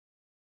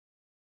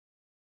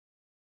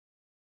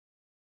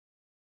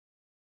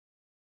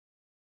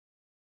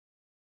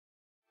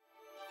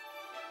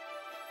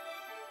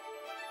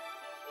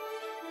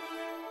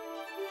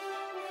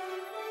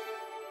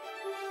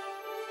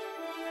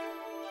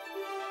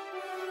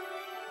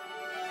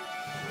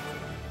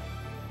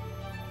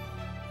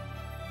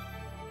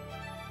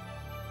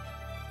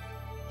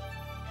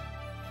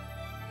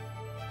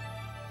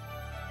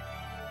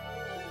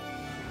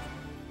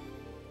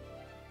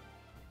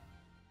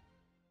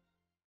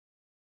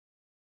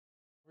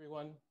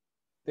Everyone.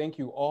 Thank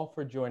you all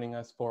for joining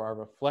us for our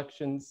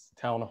Reflections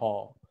Town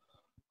Hall,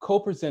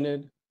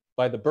 co-presented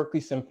by the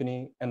Berkeley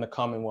Symphony and the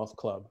Commonwealth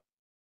Club.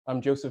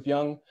 I'm Joseph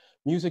Young,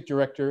 Music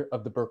Director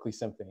of the Berkeley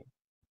Symphony.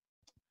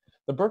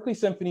 The Berkeley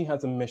Symphony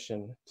has a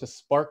mission to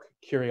spark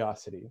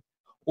curiosity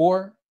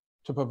or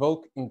to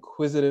provoke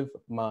inquisitive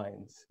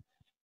minds.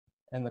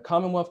 And the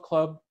Commonwealth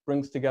Club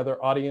brings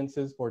together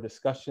audiences for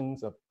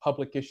discussions of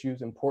public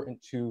issues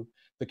important to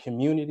the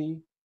community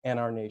and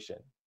our nation.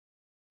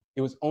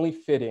 It was only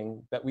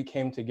fitting that we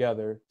came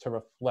together to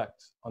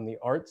reflect on the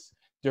arts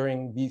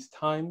during these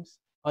times,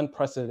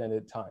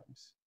 unprecedented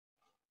times.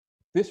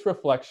 This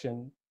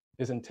reflection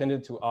is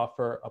intended to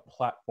offer a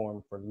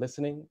platform for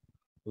listening,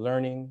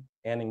 learning,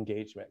 and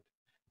engagement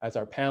as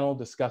our panel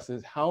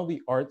discusses how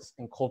the arts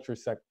and culture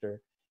sector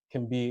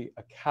can be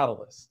a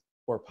catalyst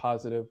for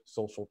positive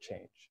social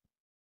change.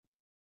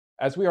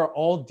 As we are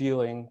all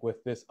dealing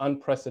with this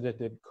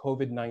unprecedented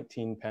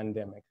COVID-19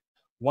 pandemic,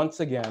 once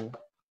again,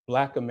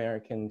 Black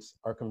Americans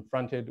are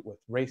confronted with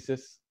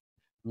racist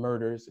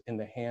murders in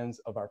the hands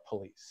of our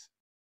police.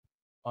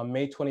 On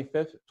May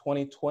 25th,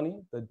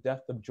 2020, the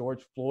death of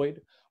George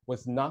Floyd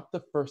was not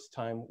the first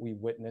time we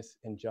witnessed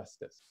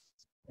injustice.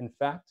 In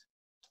fact,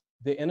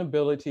 the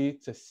inability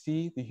to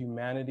see the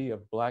humanity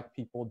of Black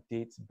people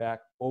dates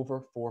back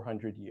over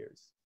 400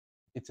 years.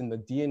 It's in the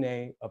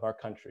DNA of our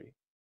country.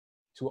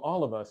 To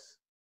all of us,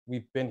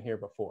 we've been here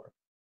before.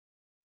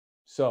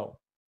 So,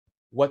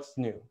 what's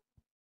new?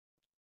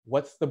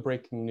 What's the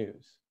breaking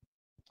news?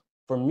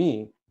 For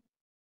me,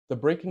 the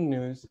breaking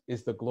news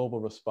is the global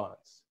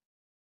response.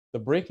 The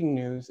breaking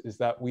news is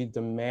that we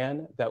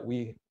demand that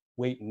we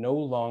wait no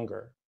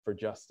longer for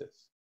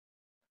justice.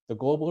 The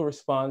global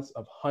response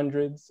of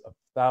hundreds of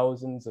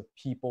thousands of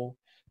people,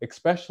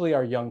 especially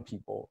our young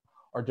people,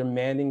 are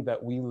demanding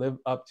that we live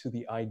up to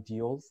the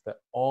ideals that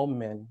all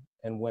men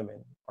and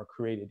women are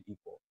created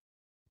equal.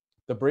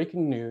 The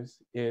breaking news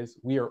is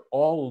we are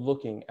all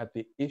looking at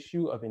the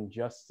issue of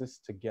injustice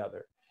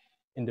together.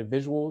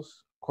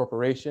 Individuals,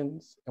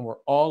 corporations, and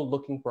we're all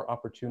looking for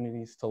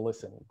opportunities to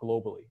listen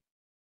globally.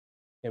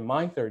 In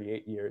my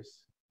 38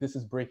 years, this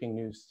is breaking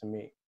news to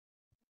me.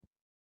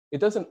 It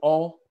doesn't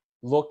all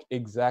look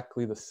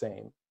exactly the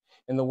same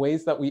in the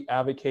ways that we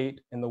advocate,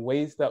 in the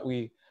ways that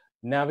we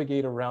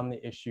navigate around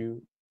the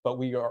issue, but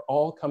we are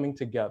all coming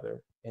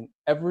together in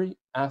every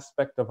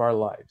aspect of our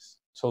lives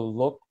to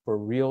look for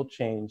real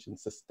change in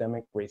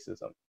systemic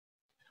racism.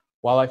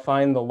 While I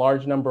find the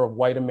large number of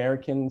white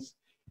Americans,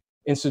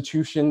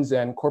 institutions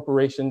and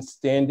corporations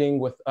standing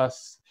with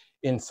us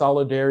in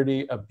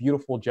solidarity a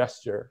beautiful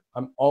gesture,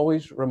 I'm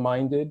always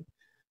reminded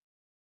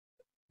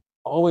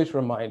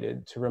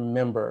to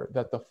remember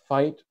that the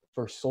fight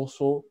for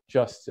social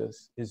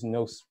justice is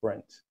no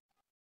sprint.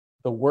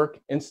 The work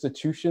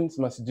institutions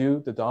must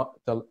do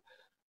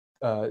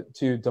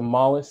to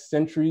demolish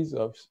centuries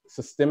of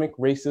systemic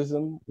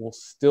racism will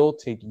still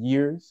take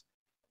years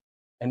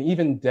and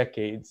even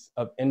decades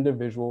of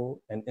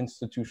individual and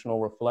institutional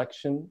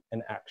reflection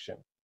and action.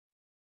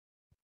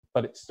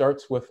 But it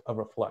starts with a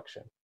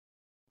reflection.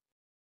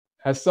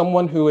 As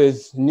someone who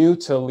is new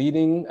to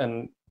leading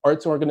an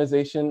arts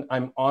organization,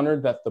 I'm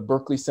honored that the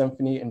Berkeley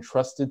Symphony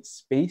entrusted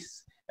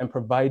space and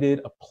provided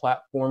a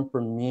platform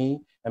for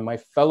me and my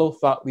fellow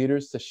thought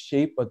leaders to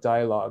shape a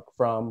dialogue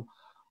from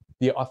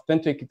the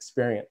authentic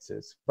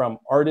experiences, from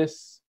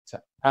artists to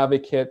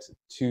advocates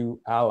to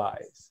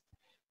allies.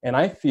 And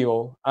I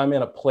feel I'm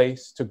in a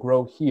place to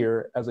grow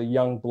here as a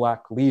young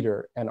Black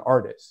leader and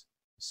artist.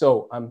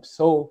 So I'm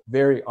so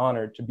very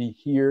honored to be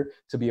here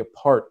to be a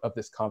part of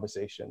this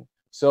conversation.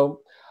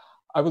 So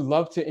I would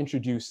love to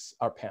introduce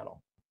our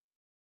panel.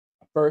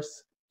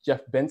 First,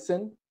 Jeff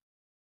Benson,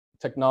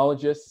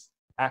 technologist,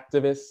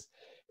 activist,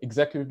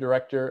 executive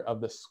director of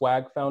the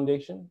SWAG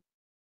Foundation.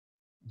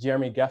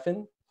 Jeremy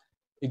Geffen,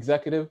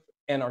 executive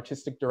and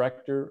artistic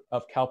director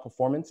of Cal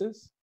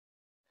Performances.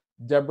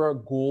 Deborah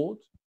Gould,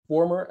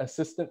 former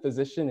assistant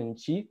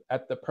physician-in-chief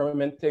at the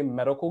Permanente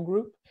Medical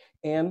Group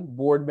and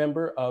board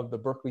member of the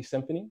Berkeley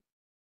Symphony.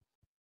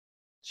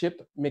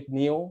 Chip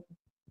McNeal,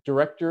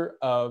 director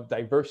of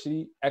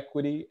diversity,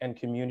 equity, and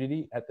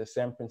community at the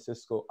San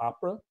Francisco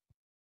Opera.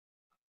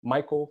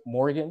 Michael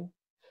Morgan,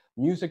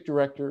 music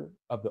director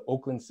of the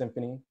Oakland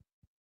Symphony.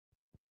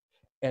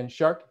 And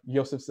Shariq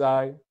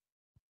Yosufzai,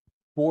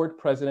 board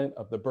president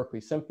of the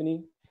Berkeley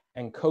Symphony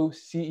and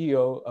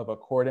co-CEO of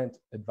Accordant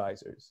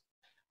Advisors.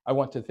 I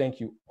want to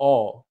thank you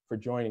all for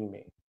joining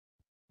me.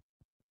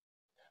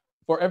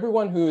 For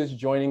everyone who is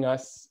joining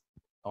us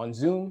on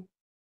Zoom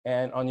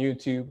and on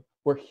YouTube,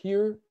 we're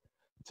here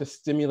to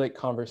stimulate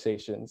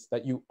conversations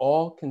that you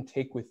all can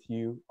take with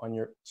you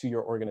to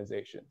your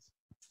organizations.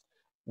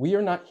 We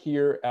are not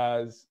here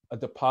as a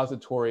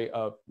depository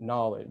of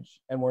knowledge,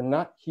 and we're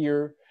not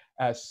here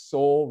as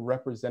sole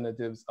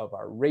representatives of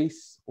our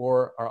race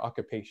or our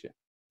occupation.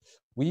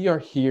 We are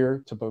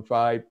here to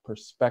provide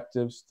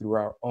perspectives through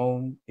our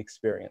own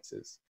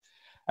experiences.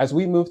 As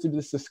we move through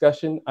this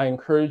discussion, I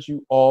encourage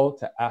you all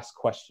to ask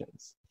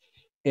questions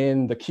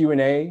in the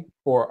Q&A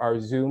for our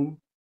Zoom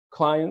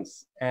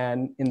clients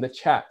and in the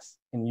chats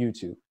and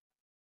YouTube.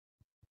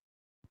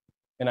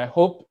 And I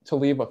hope to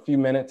leave a few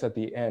minutes at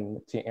the end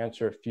to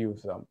answer a few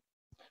of them.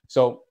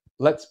 So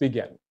let's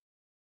begin.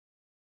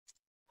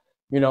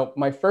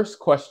 My first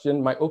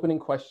question, my opening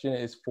question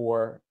is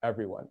for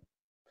everyone.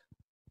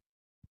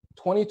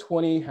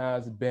 2020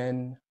 has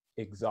been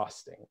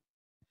exhausting,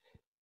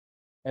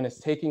 and it's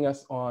taking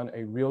us on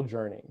a real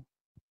journey.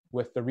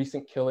 With the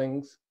recent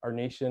killings, our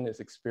nation is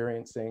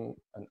experiencing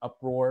an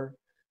uproar.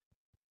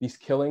 These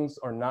killings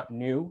are not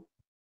new.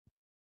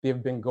 They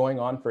have been going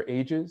on for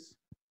ages.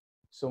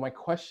 So my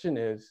question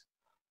is,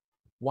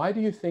 why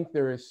do you think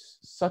there is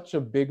such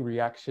a big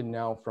reaction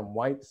now from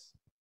whites,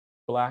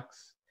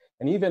 Blacks,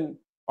 and even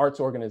arts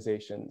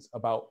organizations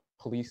about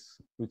police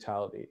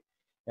brutality?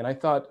 And I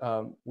thought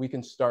we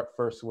can start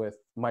first with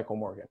Michael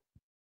Morgan.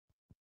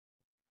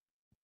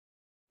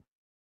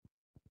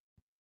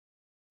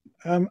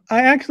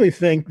 I actually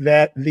think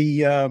that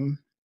the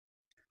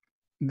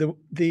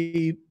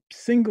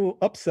single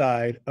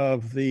upside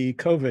of the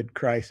COVID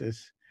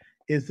crisis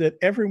is that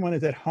everyone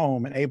is at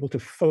home and able to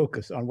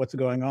focus on what's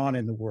going on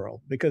in the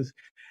world. Because,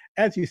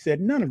 as you said,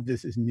 none of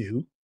this is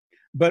new,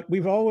 but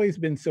we've always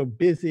been so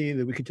busy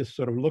that we could just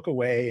sort of look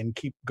away and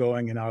keep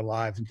going in our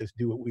lives and just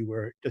do what we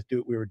were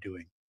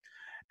doing.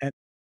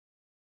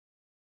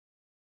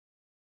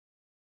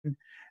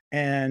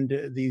 And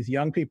these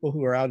young people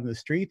who are out in the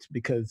streets,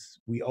 because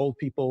we old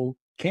people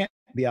can't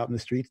be out in the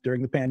streets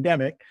during the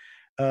pandemic,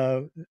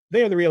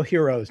 they are the real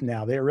heroes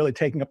now. They're really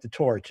taking up the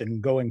torch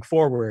and going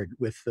forward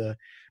with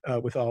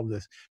all of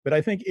this. But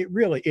I think it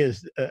really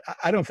is.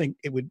 I don't think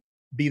it would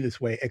be this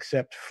way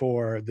except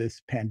for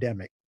this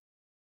pandemic.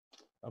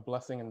 A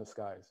blessing in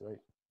disguise, right?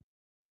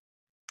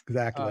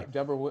 Exactly.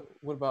 Deborah, what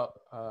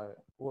about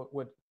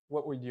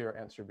what would your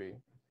answer be?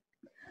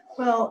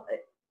 Well,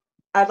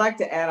 I'd like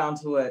to add on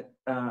to what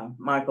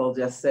Michael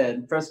just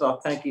said. First of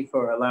all, thank you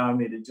for allowing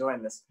me to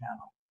join this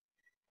panel.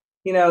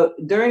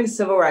 During the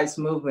civil rights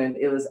movement,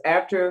 it was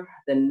after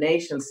the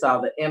nation saw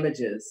the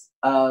images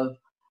of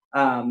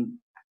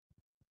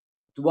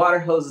water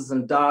hoses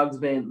and dogs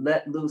being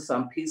let loose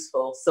on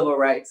peaceful civil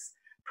rights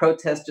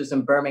protesters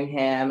in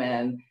Birmingham,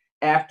 and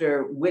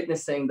after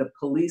witnessing the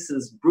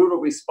police's brutal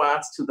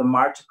response to the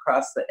march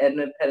across the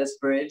Edmund Pettus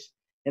Bridge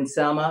in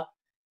Selma.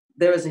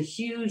 There was a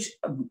huge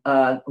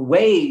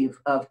wave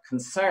of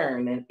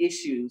concern and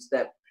issues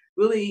that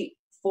really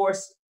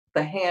forced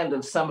the hand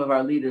of some of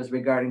our leaders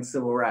regarding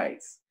civil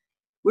rights.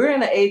 We're in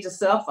the age of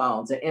cell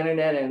phones and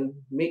internet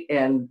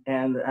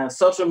and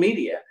social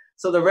media.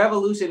 So the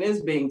revolution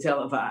is being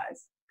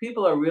televised.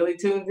 People are really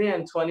tuned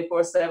in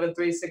 24/7,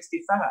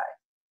 365.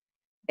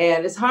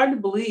 And it's hard to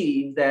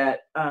believe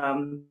that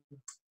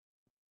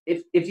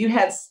if you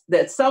had,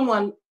 that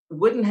someone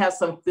wouldn't have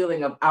some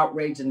feeling of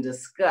outrage and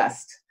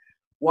disgust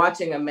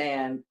watching a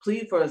man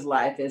plead for his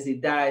life as he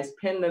dies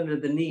pinned under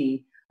the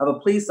knee of a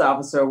police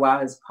officer while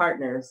his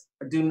partners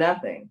do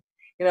nothing.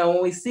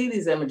 When we see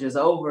these images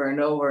over and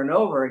over and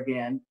over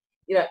again,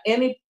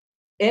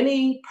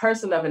 any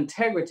person of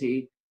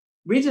integrity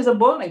reaches a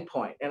boiling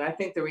point. And I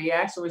think the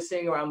reaction we're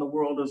seeing around the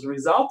world is a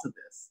result of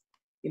this.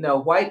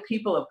 White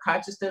people of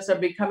consciousness are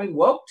becoming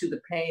woke to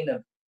the pain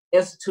of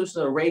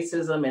institutional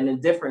racism and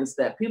indifference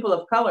that people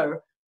of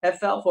color have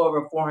felt for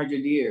over 400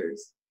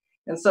 years.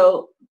 And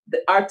so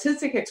the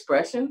artistic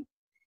expression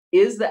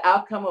is the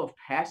outcome of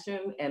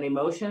passion and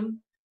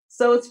emotion.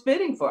 So it's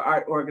fitting for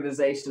art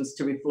organizations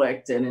to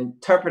reflect and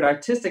interpret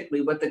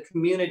artistically what the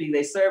community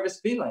they serve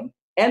is feeling,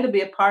 and to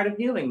be a part of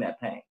healing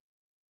that pain.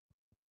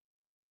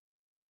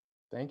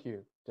 Thank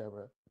you,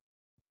 Deborah.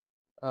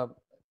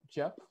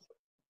 Jeff?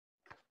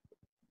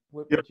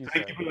 Thank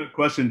you for the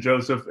question,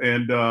 Joseph,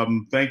 and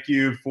thank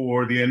you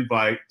for the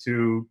invite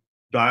to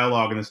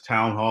dialogue in this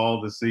town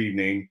hall this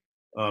evening,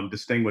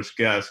 distinguished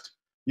guest.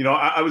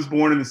 I was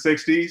born in the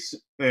 60s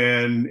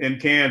and in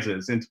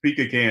Kansas, in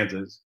Topeka,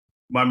 Kansas.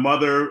 My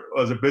mother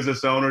was a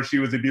business owner. She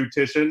was a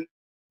beautician.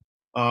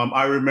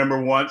 I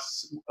remember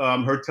once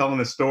her telling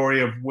a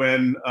story of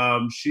when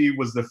she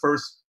was the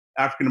first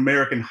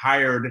African-American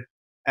hired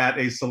at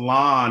a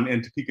salon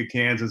in Topeka,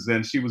 Kansas,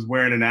 and she was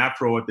wearing an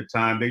afro at the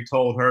time. They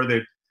told her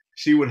that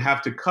she would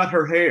have to cut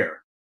her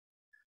hair.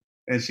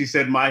 And she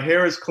said, my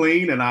hair is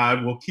clean and I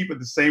will keep it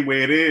the same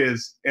way it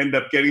is, end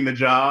up getting the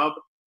job.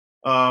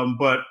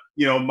 But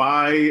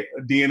my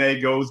DNA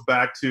goes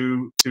back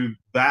to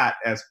that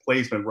as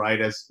placement,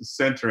 right, as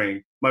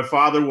centering. My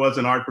father was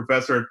an art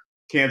professor at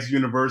Kansas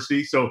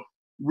University. So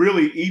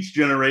really each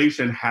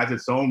generation has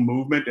its own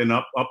movement and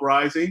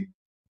uprising.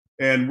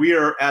 And we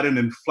are at an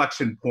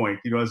inflection point,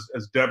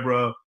 as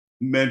Deborah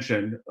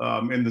mentioned,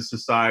 in the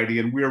society.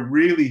 And we're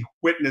really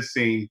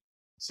witnessing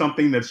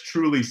something that's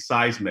truly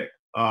seismic.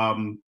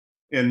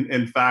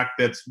 In fact,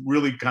 that's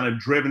really kind of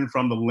driven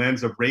from the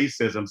lens of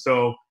racism.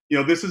 So,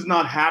 this is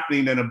not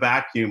happening in a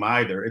vacuum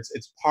either.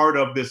 It's part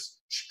of this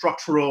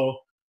structural,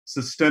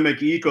 systemic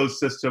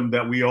ecosystem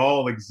that we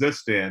all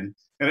exist in.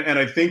 And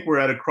I think we're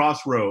at a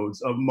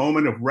crossroads, a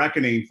moment of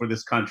reckoning for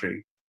this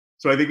country.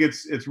 So I think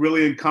it's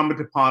really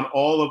incumbent upon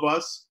all of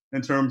us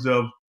in terms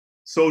of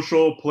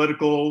social,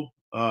 political,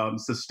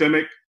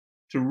 systemic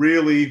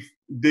really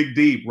dig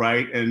deep,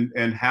 right,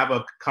 and have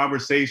a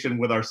conversation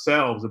with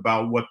ourselves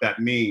about what that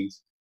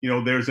means. You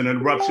know, there's an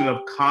eruption of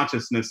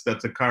consciousness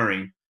that's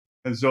occurring.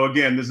 And so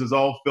again, this is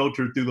all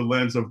filtered through the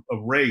lens of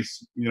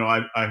race. You know,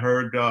 I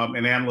heard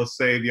an analyst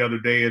say the other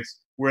day,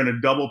 we're in a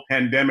double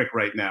pandemic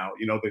right now.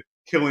 You know, the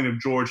killing of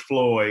George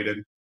Floyd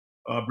and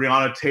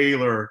Breonna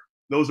Taylor,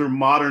 those are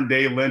modern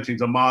day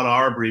lynchings, Ahmaud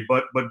Arbery,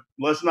 but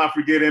let's not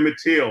forget Emmett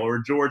Till or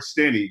George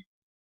Stinney.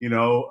 You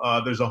know,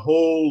 there's a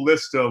whole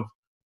list of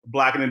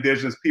Black and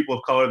Indigenous people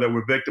of color that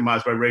were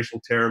victimized by racial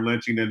terror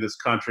lynching in this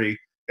country.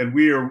 And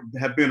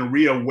have been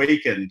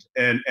reawakened,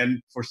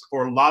 and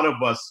for a lot of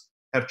us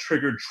have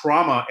triggered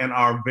trauma in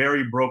our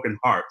very broken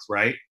hearts,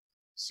 right?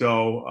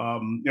 So,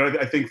 you know,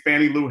 I think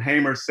Fannie Lou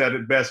Hamer said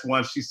it best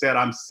once. She said,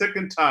 "I'm sick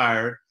and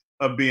tired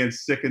of being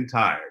sick and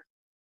tired,"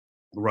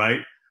 right?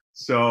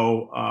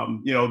 So,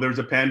 you know, there's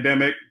a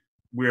pandemic.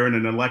 We're in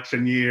an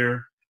election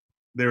year.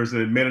 There's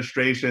an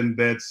administration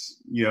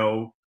that's, you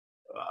know,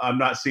 I'm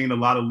not seeing a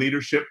lot of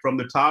leadership from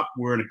the top.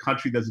 We're in a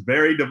country that's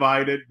very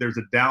divided. There's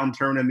a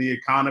downturn in the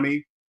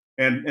economy.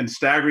 And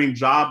staggering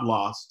job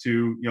loss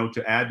to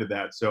add to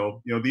that.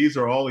 So, you know, these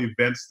are all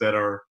events that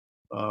are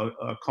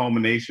a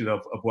culmination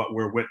of what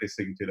we're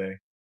witnessing today.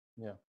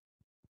 Yeah.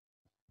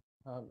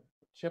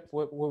 Chip,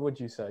 what would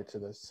you say to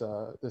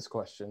this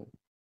question?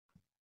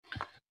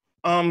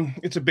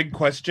 It's a big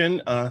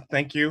question.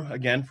 Thank you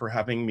again for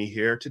having me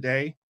here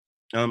today.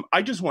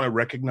 I just want to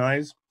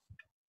recognize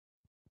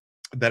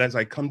that as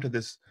I come to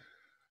this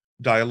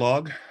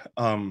dialogue,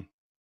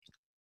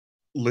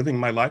 living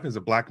my life as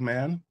a Black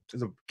man,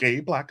 as a gay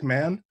Black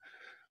man,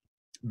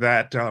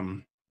 that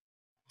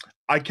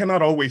I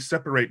cannot always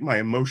separate my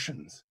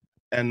emotions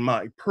and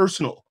my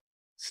personal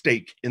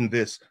stake in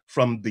this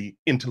from the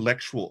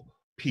intellectual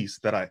piece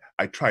that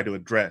I try to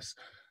address,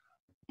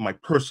 my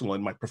personal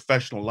and my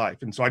professional life.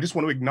 And so I just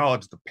want to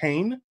acknowledge the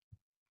pain,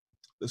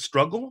 the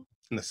struggle,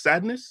 and the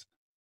sadness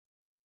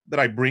that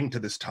I bring to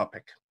this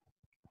topic.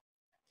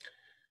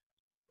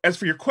 As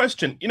for your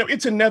question, you know,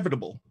 it's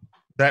inevitable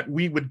that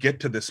we would get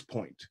to this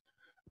point.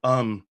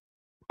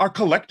 Our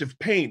collective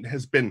pain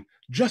has been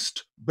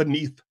just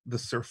beneath the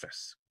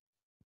surface.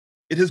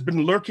 It has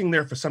been lurking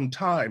there for some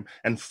time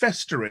and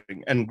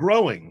festering and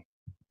growing.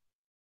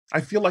 I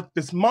feel like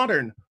this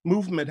modern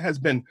movement has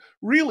been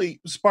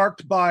really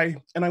sparked by,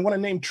 and I want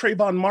to name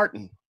Trayvon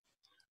Martin,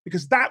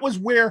 because that was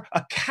where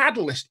a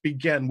catalyst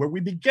began, where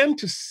we began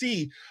to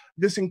see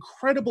this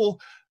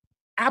incredible,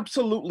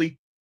 absolutely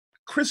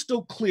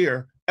crystal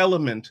clear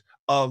element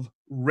of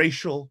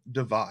racial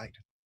divide,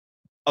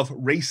 of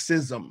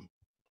racism,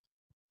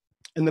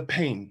 and the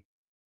pain.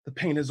 The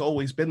pain has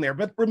always been there.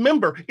 But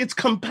remember, it's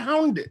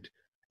compounded.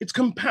 It's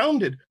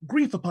compounded,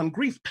 grief upon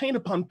grief, pain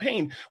upon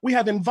pain. We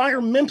have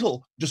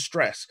environmental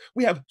distress.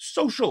 We have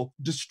social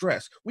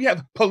distress. We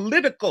have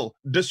political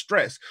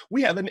distress.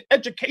 We have an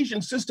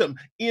education system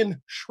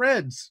in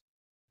shreds.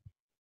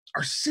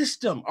 Our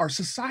system, our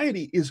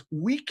society is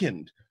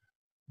weakened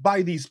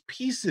by these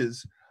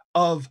pieces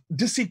of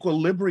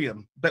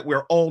disequilibrium that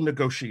we're all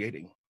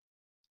negotiating.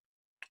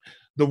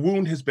 The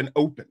wound has been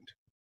opened.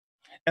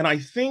 And I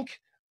think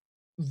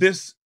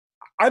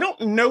I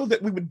don't know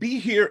that we would be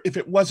here if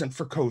it wasn't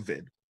for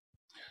COVID.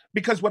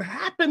 Because what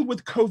happened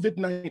with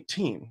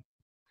COVID-19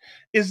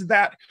 is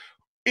that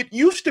it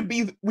used to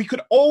be we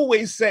could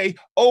always say,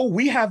 oh,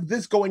 we have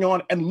this going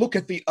on and look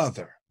at the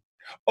other.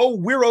 Oh,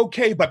 we're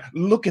okay, but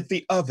look at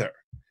the other.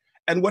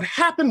 And what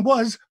happened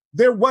was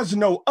there was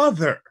no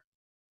other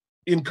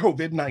in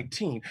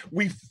COVID-19.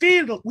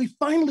 We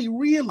finally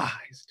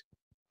realized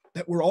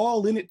that we're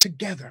all in it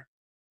together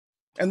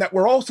and that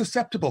we're all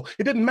susceptible.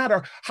 It didn't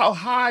matter how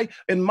high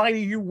and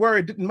mighty you were.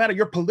 It didn't matter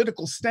your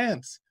political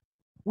stance.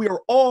 We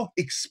are all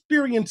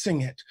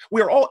experiencing it.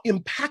 We are all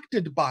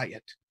impacted by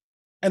it.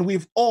 And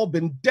we've all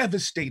been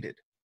devastated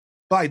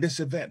by this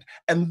event.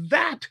 And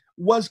that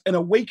was an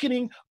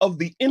awakening of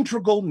the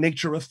integral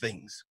nature of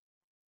things.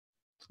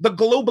 The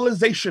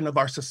globalization of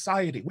our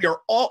society. We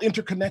are all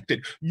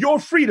interconnected. Your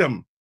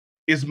freedom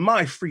is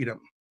my freedom.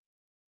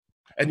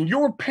 And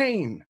your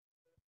pain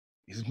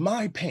is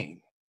my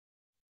pain.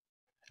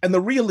 And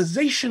the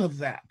realization of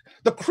that,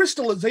 the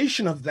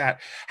crystallization of that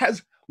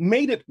has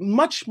made it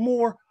much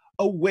more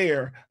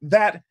aware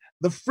that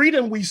the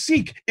freedom we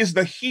seek is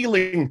the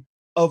healing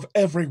of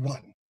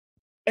everyone.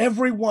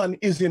 Everyone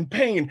is in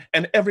pain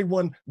and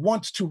everyone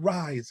wants to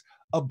rise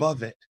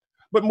above it.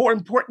 But more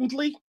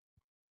importantly,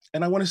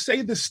 and I want to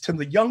say this to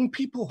the young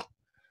people,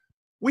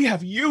 we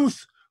have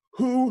youth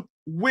who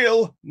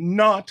will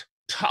not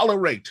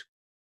tolerate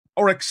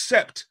or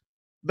accept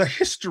the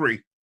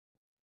history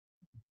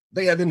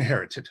they have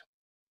inherited.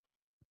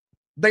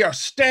 They are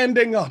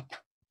standing up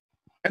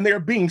and they are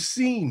being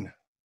seen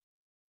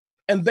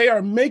and they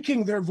are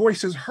making their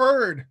voices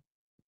heard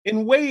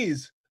in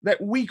ways that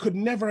we could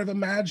never have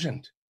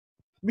imagined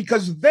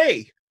because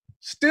they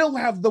still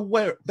have the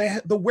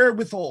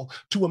wherewithal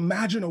to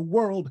imagine a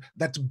world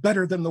that's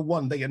better than the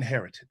one they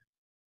inherited.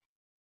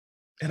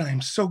 And I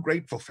am so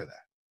grateful for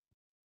that.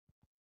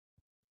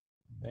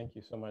 Thank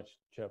you so much,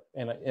 Chip.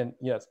 And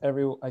yes,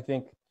 I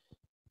think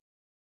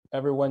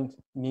everyone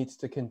needs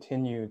to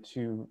continue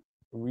to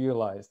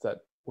realize that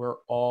we're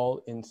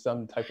all in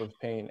some type of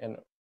pain, and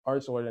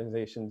arts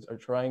organizations are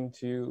trying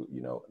to,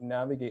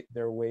 navigate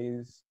their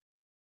ways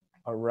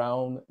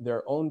around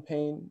their own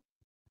pain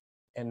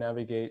and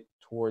navigate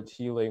towards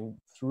healing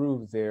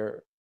through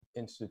their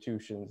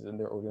institutions and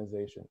their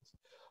organizations.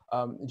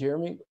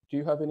 Jeremy, do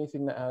you have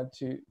anything to add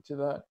to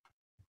that?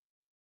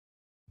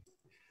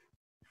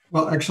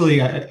 Well, actually,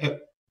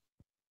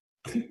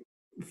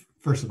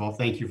 first of all,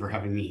 thank you for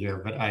having me here,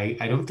 but I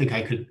don't think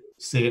I could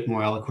say it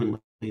more eloquently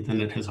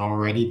than it has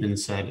already been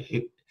said,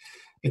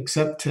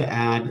 except to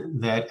add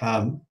that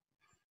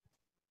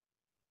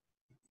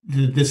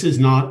this is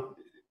not,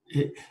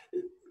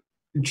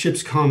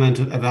 Chip's comment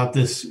about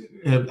this,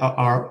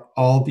 are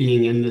all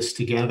being in this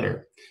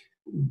together.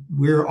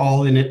 We're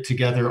all in it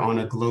together on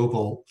a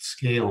global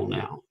scale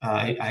now.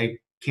 I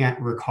can't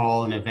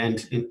recall an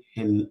event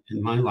in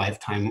my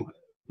lifetime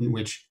in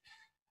which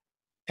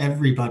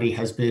everybody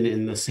has been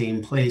in the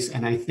same place.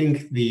 And I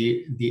think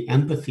the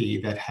empathy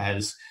that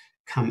has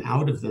come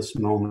out of this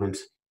moment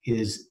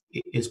is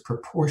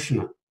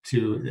proportionate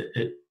to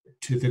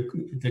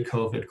the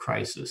COVID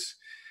crisis.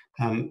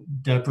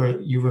 Deborah,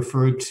 you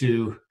referred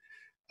to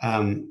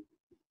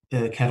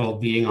the kettle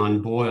being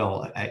on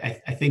boil.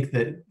 I think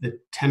that the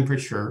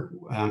temperature,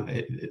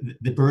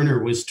 the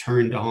burner was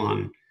turned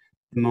on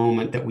the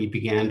moment that we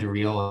began to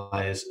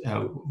realize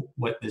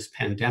what this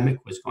pandemic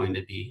was going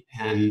to be.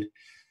 And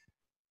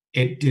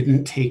it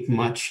didn't take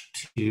much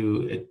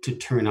to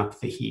turn up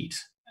the heat.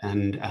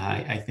 And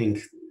I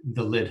think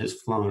the lid has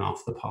flown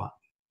off the pot.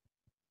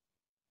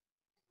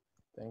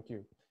 Thank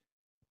you.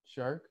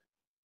 Shariq,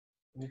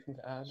 anything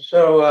to add?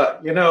 So,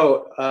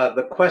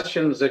 the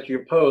questions that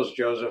you posed,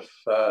 Joseph,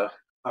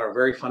 are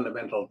very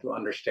fundamental to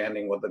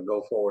understanding what the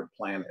go-forward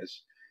plan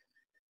is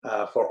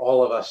for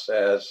all of us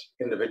as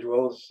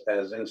individuals,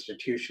 as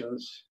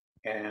institutions,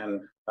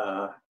 and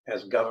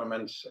as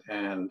governments.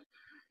 And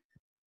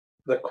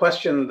the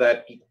question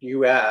that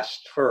you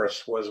asked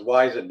first was,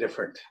 why is it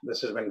different?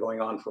 This has been going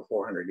on for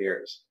 400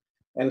 years.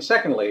 And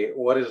secondly,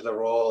 what is the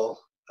role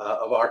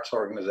of arts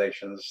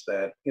organizations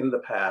that in the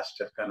past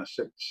have kind of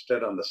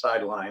stood on the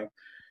sideline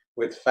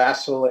with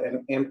facile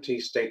and empty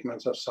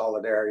statements of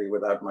solidarity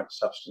without much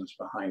substance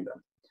behind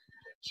them?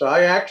 So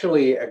I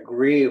actually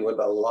agree with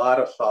a lot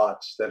of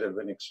thoughts that have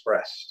been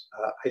expressed.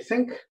 I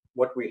think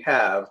what we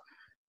have,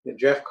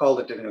 Jeff called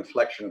it an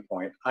inflection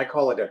point. I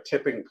call it a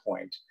tipping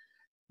point,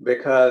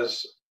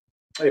 because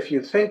if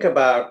you think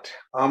about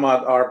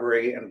Ahmaud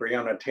Arbery and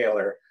Breonna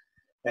Taylor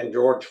and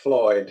George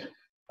Floyd,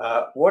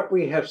 what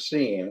we have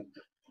seen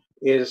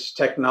is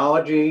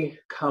technology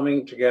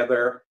coming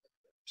together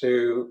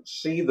to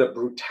see the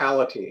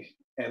brutality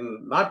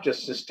and not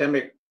just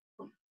systemic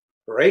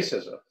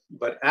racism,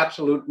 but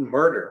absolute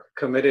murder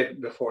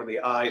committed before the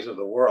eyes of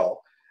the world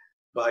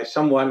by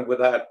someone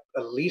without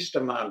the least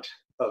amount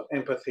of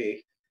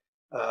empathy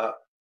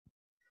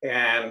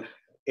and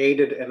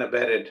aided and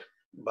abetted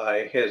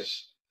by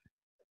his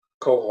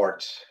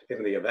cohorts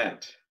in the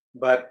event.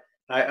 But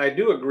I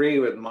do agree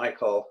with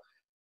Michael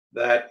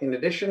that in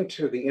addition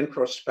to the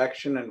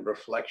introspection and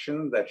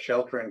reflection that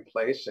shelter in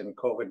place and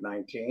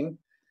COVID-19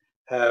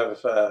 have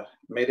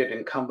made it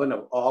incumbent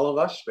of all of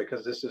us,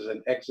 because this is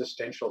an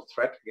existential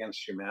threat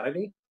against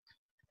humanity.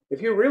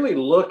 If you really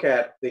look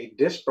at the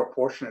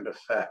disproportionate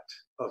effect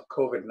of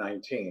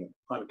COVID-19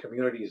 on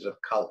communities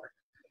of color,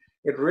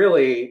 it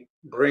really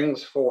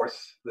brings forth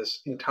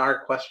this entire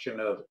question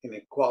of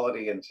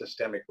inequality and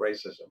systemic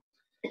racism.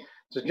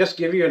 So just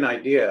give you an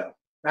idea,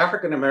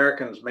 African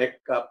Americans make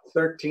up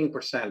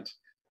 13%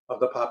 of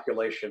the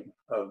population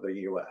of the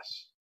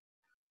US.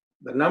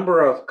 The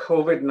number of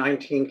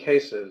COVID-19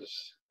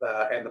 cases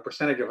and the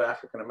percentage of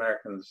African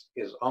Americans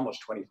is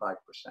almost 25%.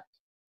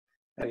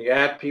 And you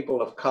add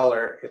people of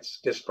color, it's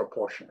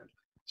disproportionate.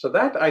 So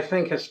that, I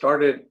think, has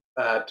started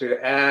to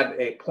add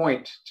a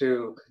point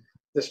to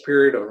this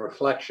period of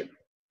reflection.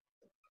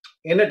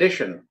 In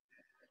addition,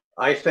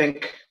 I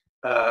think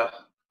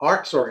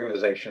arts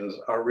organizations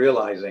are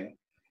realizing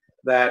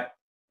that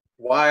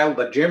while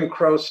the Jim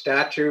Crow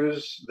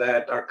statues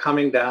that are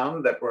coming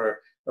down, that were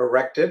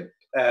erected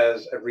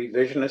as a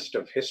revisionist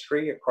of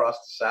history across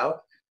the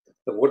South,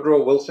 the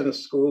Woodrow Wilson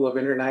School of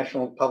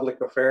International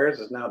Public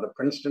Affairs is now the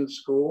Princeton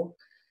School.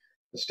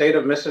 The state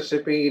of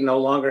Mississippi no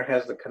longer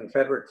has the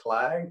Confederate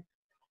flag.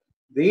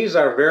 These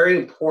are very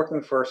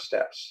important first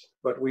steps,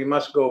 but we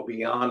must go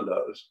beyond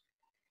those.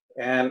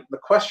 And the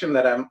question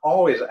that I'm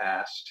always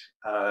asked,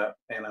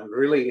 and I'm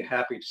really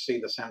happy to see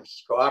the San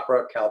Francisco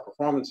Opera, Cal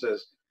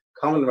Performances,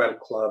 Commonwealth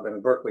Club,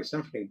 and Berkeley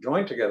Symphony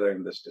join together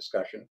in this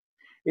discussion,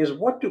 is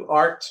what do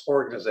arts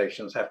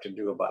organizations have to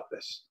do about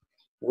this?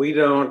 We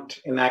don't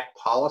enact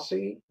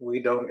policy,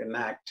 we don't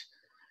enact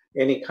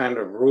any kind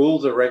of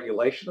rules or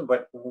regulation,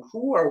 but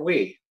who are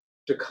we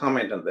to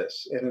comment on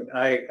this? And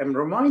I am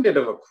reminded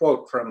of a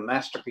quote from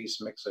Masterpiece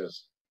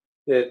Mixes,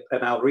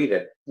 and I'll read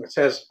it. It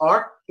says,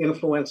 "Art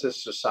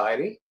influences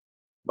society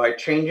by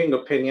changing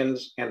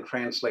opinions and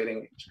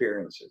translating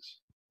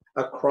experiences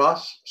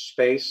across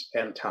space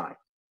and time.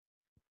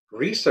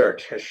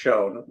 Research has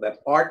shown that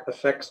art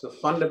affects the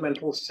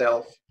fundamental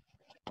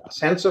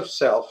sense of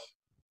self.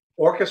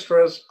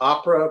 Orchestras,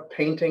 opera,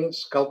 painting,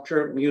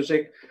 sculpture,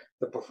 music,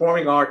 the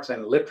performing arts,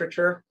 and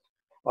literature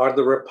are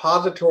the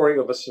repository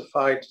of a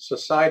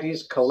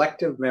society's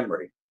collective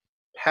memory,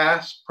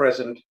 past,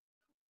 present,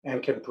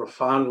 and can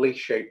profoundly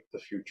shape the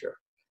future.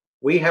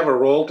 We have a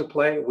role to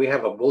play. We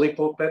have a bully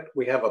pulpit.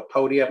 We have a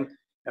podium,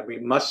 and we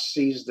must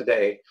seize the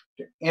day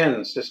to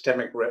end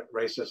systemic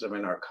racism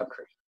in our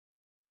country.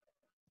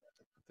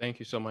 Thank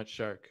you so much,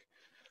 Shariq.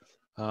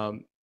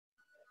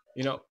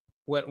 You know,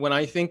 when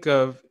I think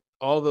of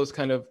all those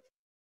kind of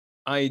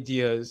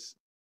ideas,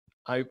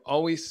 I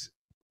always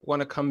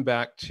want to come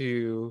back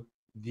to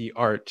the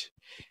art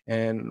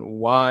and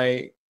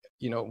why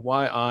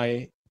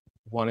I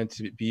wanted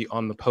to be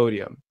on the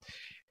podium.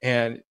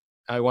 And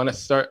I want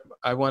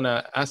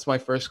to ask my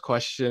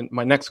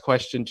next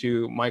question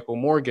to Michael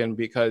Morgan,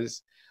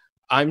 because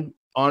I'm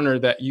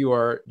honored that you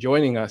are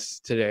joining us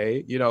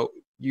today. You know,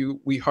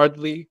 we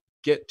hardly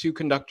get two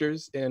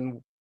conductors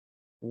in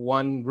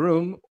one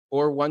room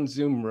or one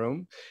Zoom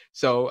room.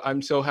 So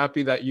I'm so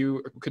happy that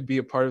you could be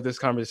a part of this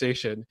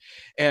conversation.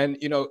 And,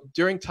 you know,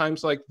 during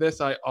times like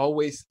this, I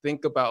always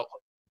think about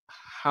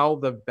how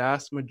the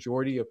vast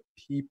majority of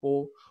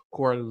people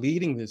who are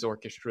leading these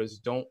orchestras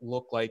don't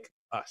look like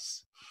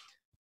us.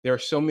 There are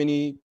so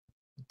many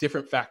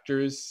different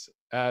factors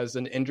as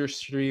an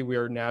industry we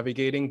are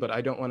navigating, but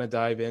I don't want to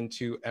dive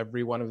into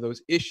every one of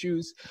those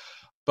issues.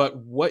 But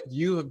what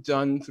you have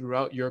done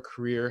throughout your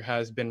career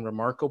has been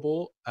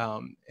remarkable.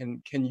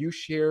 And can you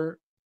share,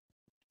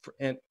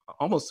 and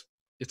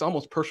it's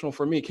almost personal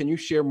for me, can you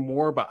share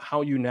more about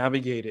how you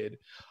navigated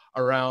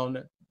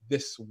around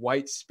this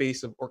white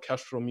space of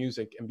orchestral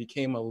music and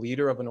became a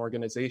leader of an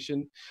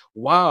organization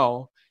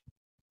while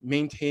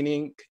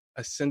maintaining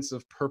a sense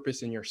of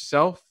purpose in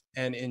yourself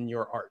and in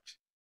your art?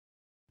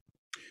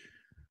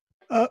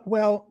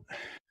 Well,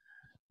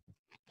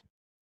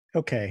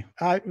 okay.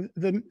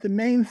 The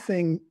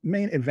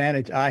main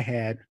advantage I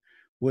had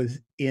was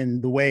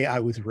in the way I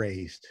was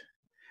raised.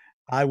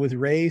 I was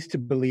raised to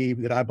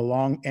believe that I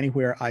belong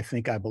anywhere I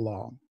think I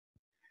belong.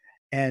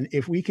 And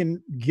if we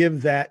can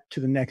give that to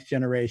the next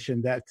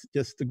generation, that's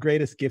just the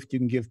greatest gift you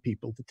can give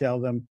people, to tell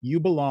them you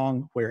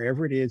belong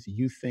wherever it is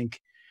you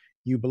think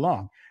you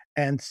belong.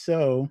 And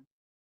so,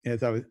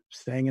 as I was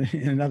saying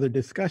in another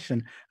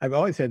discussion, I've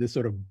always had this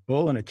sort of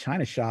bull in a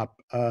china shop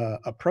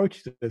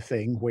approach to the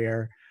thing,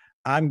 where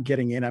I'm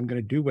getting in, I'm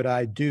going to do what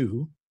I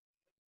do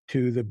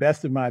to the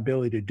best of my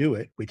ability to do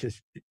it, which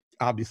has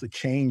obviously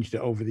changed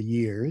over the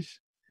years.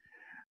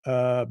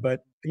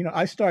 But, you know,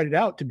 I started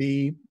out to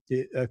be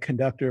a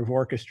conductor of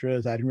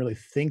orchestras. I didn't really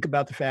think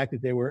about the fact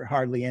that there were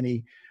hardly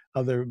any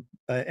other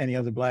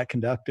Black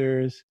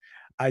conductors.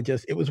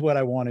 It was what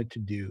I wanted to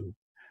do.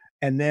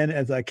 And then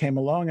as I came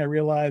along, I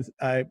realized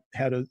I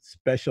had a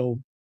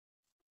special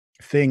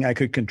thing I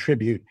could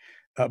contribute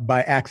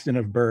by accident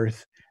of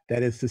birth.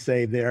 That is to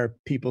say, there are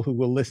people who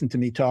will listen to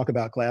me talk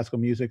about classical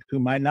music who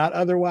might not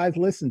otherwise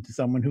listen to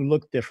someone who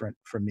looked different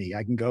from me.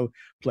 I can go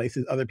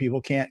places other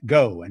people can't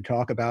go and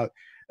talk about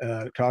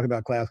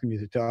classical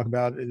music, talk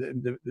about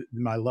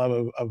my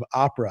love of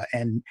opera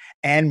and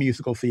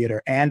musical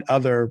theater and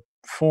other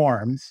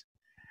forms.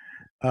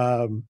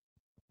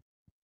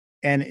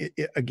 And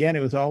again, it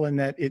was all in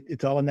that.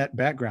 It's all in that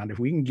background. If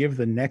we can give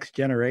the next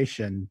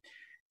generation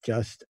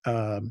just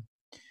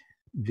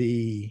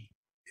the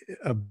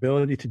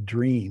ability to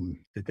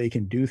dream, that they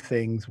can do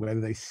things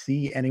whether they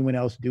see anyone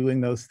else doing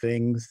those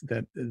things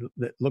that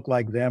look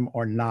like them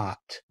or not.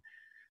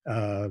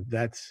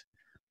 That's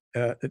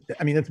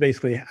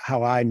basically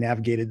how I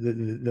navigated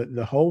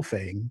the whole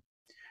thing.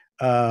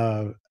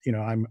 You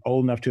know, I'm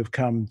old enough to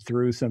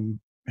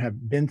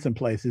have been some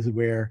places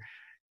where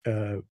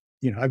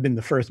you know, I've been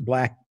the first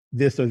Black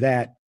this or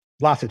that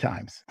lots of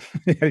times,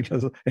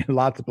 just in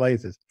lots of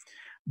places.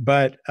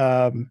 But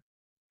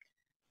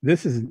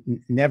this has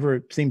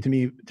never seemed to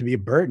me to be a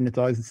burden. It's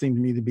always seemed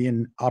to me to be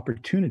an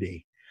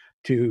opportunity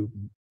to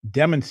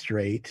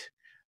demonstrate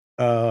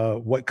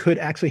what could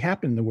actually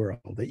happen in the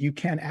world, that you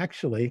can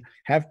actually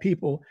have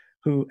people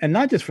who, and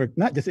not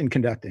just in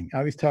conducting. I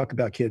always talked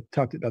about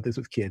this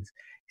with kids.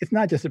 It's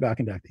not just about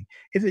conducting.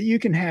 It's that you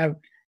can have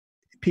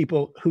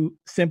people who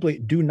simply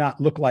do not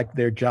look like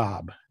their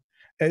job.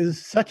 It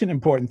is such an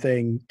important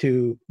thing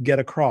to get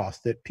across,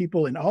 that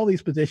people in all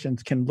these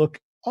positions can look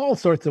all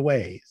sorts of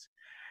ways.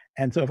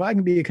 And so if I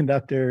can be a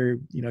conductor,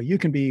 you know, you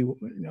can be, you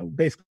know,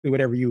 basically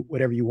whatever you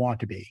want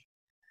to be.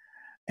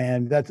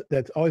 And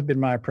that's always been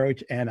my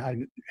approach. And I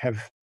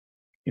have,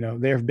 you know,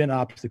 there have been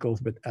obstacles,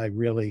 but I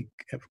really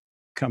have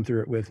come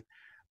through it with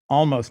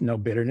almost no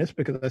bitterness,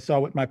 because I saw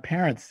what my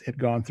parents had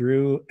gone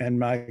through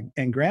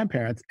and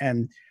grandparents,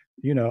 and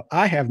you know,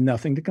 I have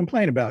nothing to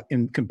complain about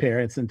in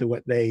comparison to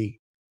what they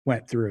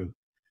went through.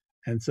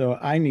 And so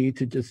I need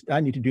to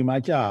do my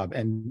job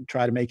and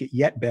try to make it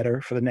yet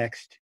better for the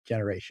next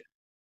generation.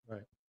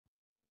 Right.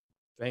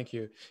 Thank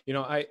you. You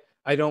know,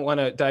 I don't want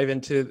to dive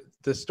into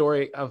the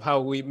story of how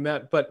we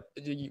met, but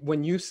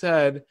when you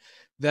said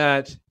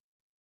that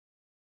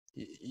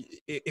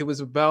it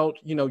was about,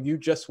 you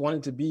just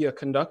wanted to be a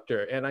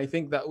conductor. And I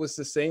think that was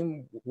the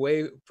same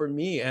way for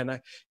me. And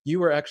you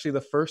were actually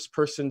the first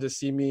person to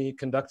see me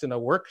conduct in a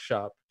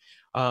workshop.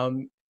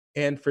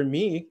 And for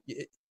me,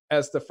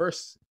 as the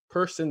first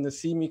person to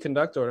see me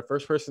conduct, or the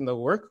first person to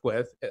work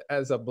with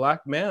as a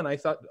Black man, I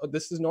thought, oh,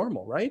 this is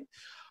normal, right?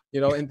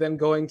 And then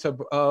going to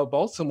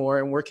Baltimore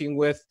and working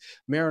with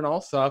Marin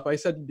Alsop, I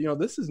said,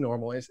 this is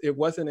normal. It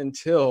wasn't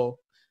until,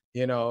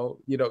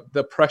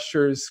 the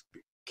pressures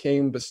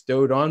came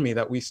bestowed on me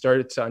that we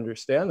started to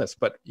understand this.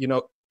 But,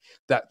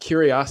 that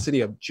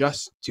curiosity of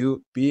just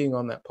being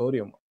on that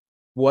podium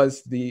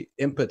was the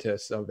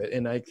impetus of it.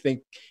 And I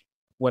think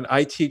when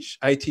I teach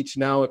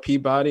now at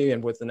Peabody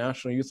and with the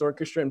National Youth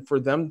Orchestra, and for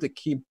them to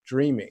keep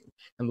dreaming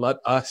and let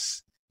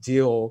us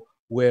deal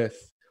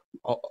with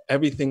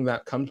everything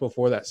that comes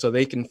before that, so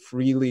they can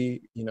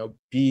freely,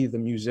 be the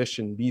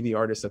musician, be the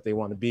artist that they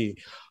want to be.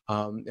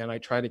 And I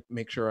try to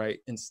make sure I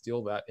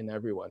instill that in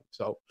everyone.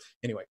 So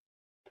anyway,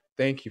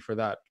 thank you for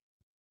that.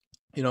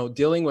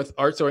 Dealing with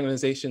arts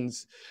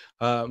organizations,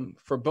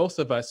 for both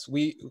of us,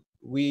 we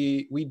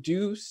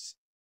do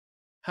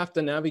have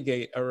to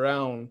navigate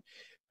around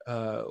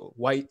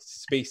white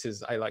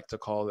spaces, I like to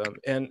call them.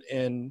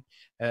 And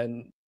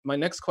my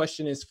next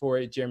question is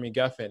for Jeremy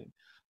Geffen.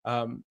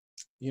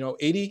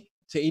 80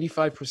 to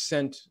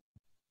 85%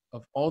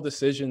 of all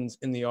decisions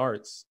in the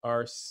arts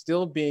are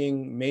still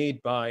being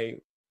made by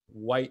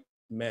white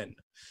men.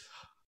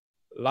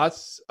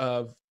 Lots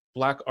of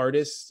Black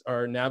artists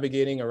are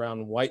navigating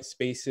around white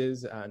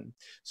spaces. And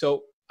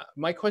so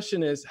my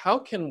question is, how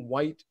can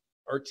white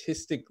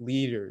artistic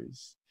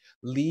leaders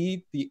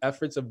lead the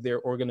efforts of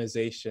their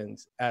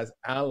organizations as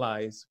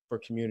allies for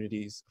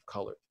communities of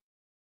color?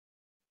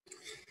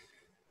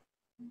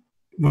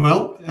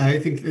 Well, I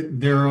think that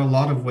there are a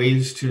lot of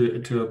ways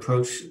to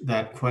approach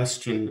that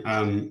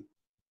question.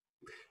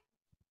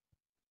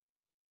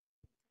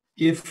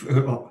 If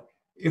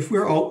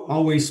we're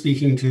always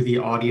speaking to the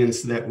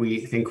audience that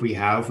we think we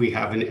have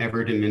an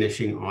ever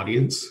diminishing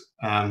audience.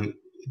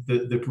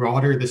 The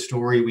broader the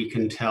story we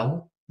can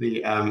tell,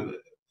 the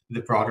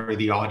broader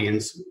the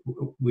audience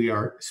we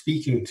are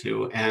speaking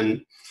to.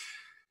 And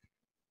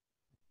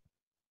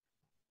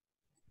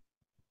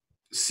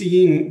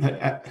seeing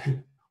that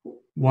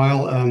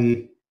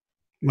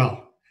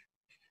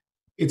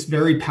it's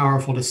very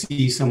powerful to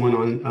see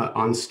someone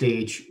on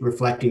stage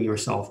reflecting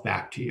yourself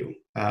back to you.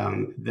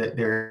 That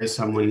there is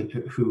someone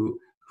who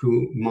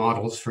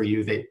models for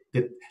you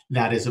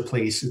that is a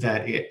place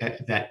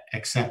that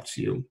accepts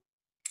you.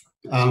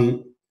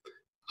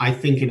 I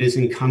think it is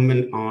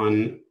incumbent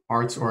on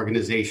arts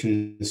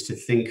organizations to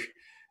think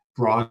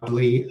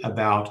broadly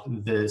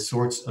about the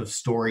sorts of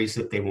stories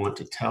that they want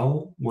to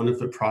tell. One of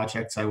the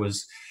projects I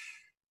was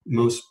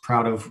most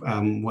proud of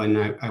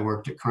when I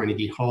worked at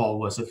Carnegie Hall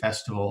was a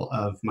festival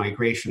of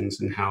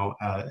migrations and how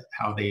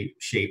they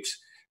shaped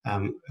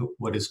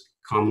what is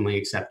commonly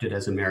accepted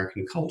as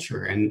American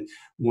culture. And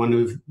one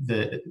of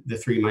the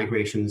three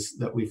migrations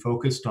that we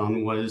focused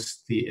on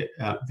was the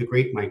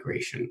Great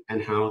Migration,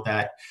 and how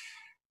that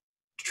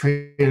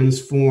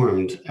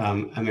transformed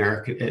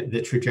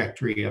the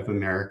trajectory of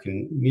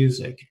American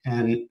music.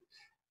 And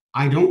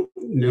I don't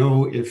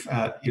know if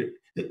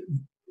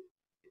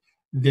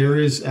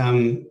there's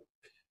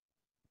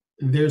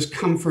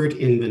comfort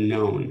in the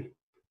known,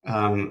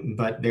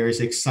 but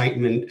there's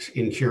excitement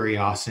in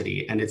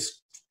curiosity, and it's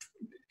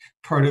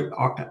part of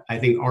I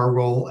think our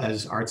role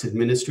as arts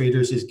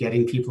administrators is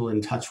getting people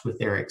in touch with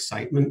their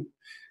excitement,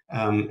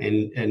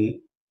 and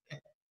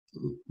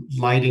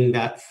lighting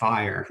that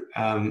fire.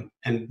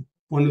 And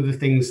one of the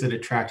things that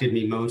attracted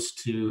me most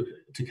to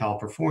Cal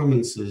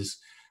Performances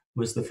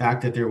was the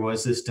fact that there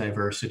was this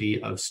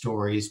diversity of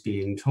stories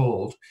being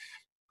told,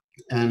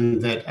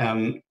 and that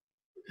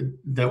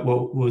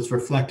what was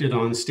reflected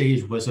on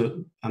stage was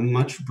a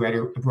much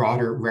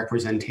broader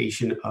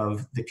representation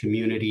of the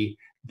community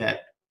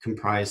that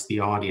comprised the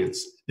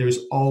audience. There's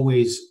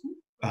always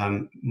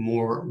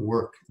more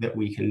work that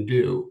we can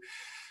do.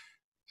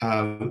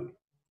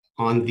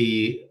 On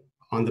the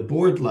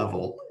board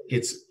level,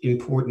 it's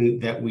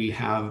important that we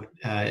have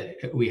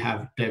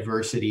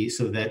diversity,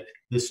 so that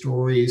the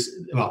stories,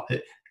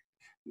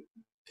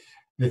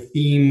 the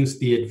themes,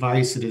 the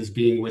advice that is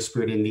being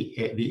whispered in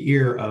the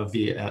ear of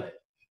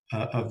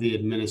the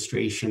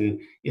administration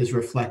is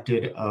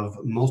reflected of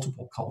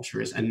multiple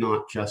cultures and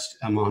not just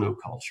a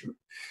monoculture.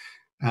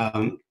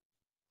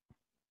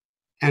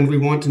 And we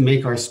want to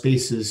make our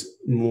spaces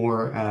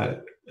more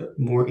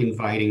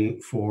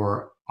inviting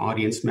for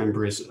audience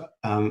members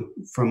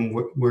from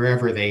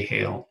wherever they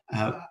hail.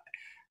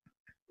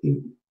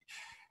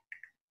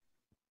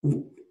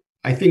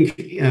 I think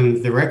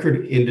the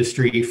record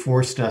industry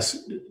forced us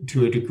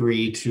to a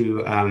degree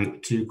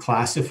to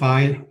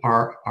classify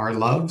our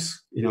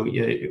loves.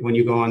 When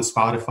you go on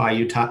Spotify,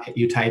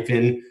 you type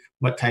in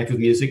what type of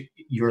music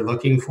you're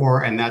looking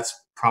for, and that's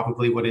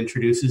probably what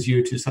introduces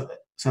you to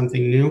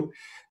something new.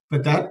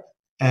 But that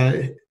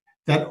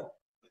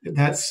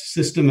that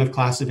system of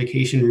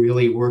classification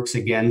really works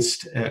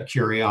against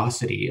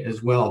curiosity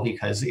as well,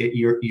 because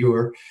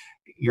you're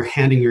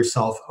handing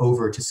yourself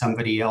over to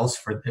somebody else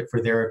for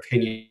their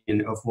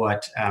opinion of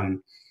what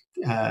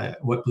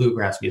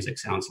bluegrass music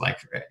sounds like.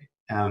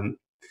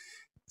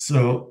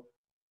 So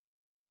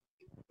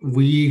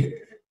we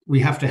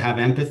have to have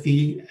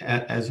empathy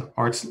as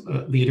arts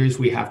leaders.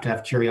 We have to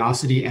have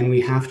curiosity, and we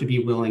have to be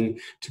willing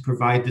to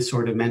provide the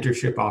sort of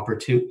mentorship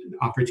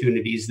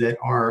opportunities that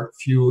are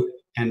few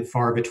and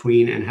far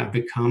between and have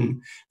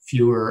become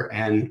fewer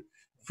and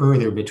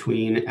further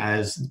between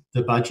as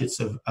the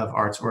budgets of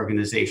arts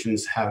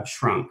organizations have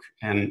shrunk.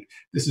 And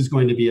this is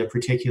going to be a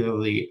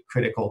particularly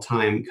critical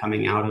time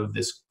coming out of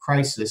this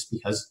crisis,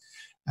 because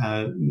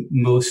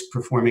most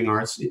performing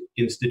arts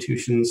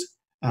institutions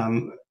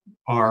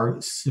are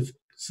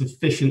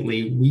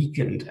sufficiently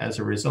weakened as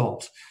a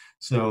result.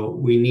 So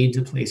we need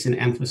to place an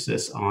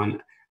emphasis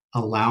on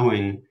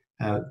allowing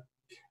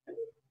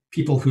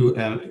people who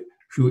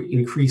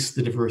increase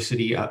the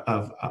diversity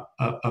of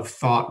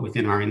thought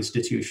within our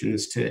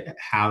institutions to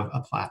have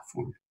a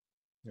platform.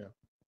 Yeah,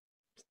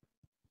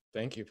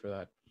 thank you for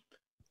that.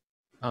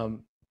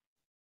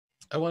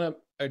 I want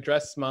to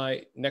address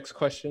my next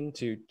question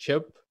to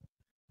Chip.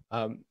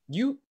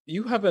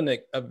 You have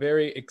a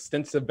very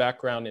extensive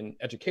background in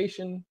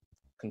education,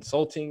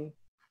 consulting,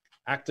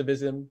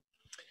 activism,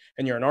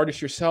 and you're an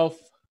artist yourself,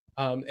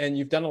 and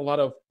you've done a lot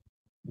of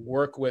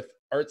work with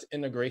arts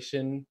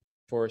integration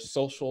for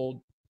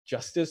social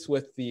justice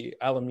with the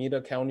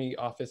Alameda County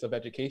Office of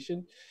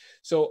Education.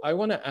 So I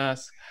want to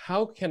ask,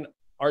 how can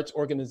arts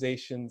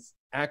organizations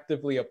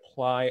actively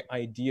apply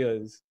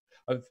ideas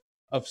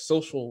of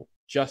social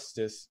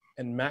justice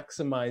and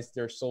maximize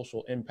their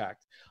social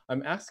impact?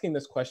 I'm asking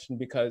this question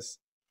because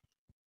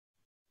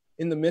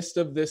in the midst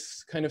of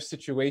this kind of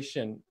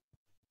situation,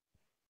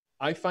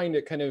 I find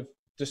it kind of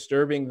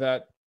disturbing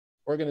that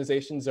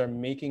organizations are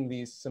making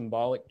these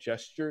symbolic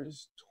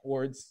gestures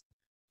towards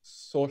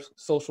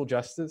social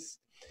justice.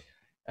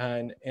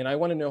 And I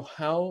want to know,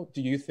 how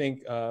do you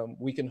think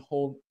we can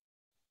hold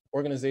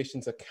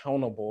organizations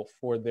accountable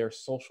for their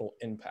social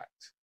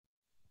impact?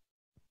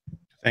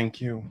 Thank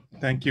you.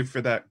 Thank you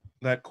for that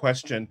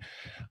question.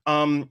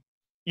 You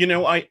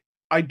know,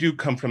 I do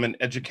come from an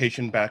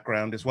education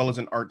background as well as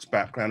an arts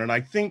background, and I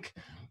think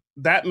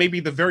that may be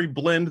the very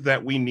blend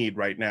that we need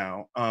right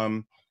now.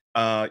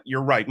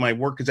 You're right. My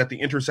work is at the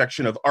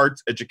intersection of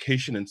arts,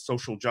 education, and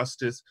social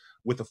justice,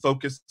 with a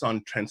focus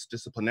on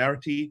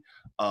transdisciplinarity,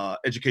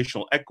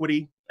 educational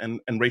equity, and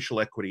racial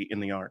equity in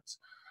the arts.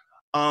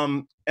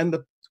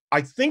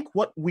 I think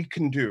what we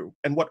can do,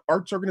 and what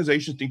arts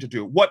organizations need to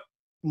do, what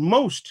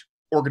most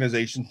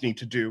organizations need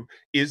to do,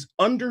 is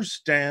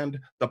understand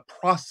the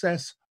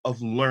process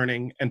of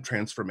learning and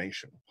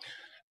transformation.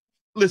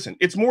 Listen,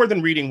 it's more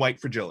than reading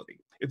White Fragility.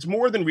 It's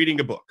more than reading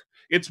a book.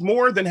 It's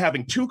more than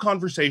having 2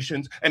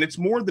 conversations, and it's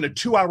more than a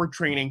 2-hour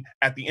training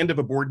at the end of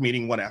a board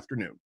meeting one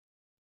afternoon.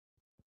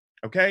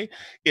 Okay?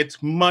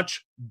 It's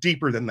much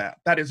deeper than that.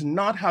 That is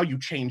not how you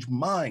change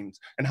minds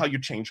and how you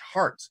change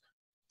hearts.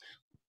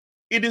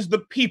 It is the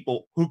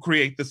people who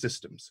create the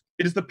systems.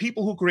 It is the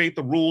people who create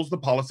the rules, the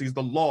policies,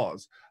 the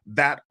laws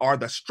that are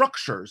the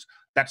structures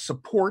that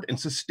support and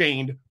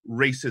sustain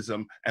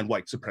racism and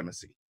white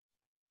supremacy.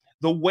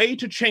 The way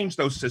to change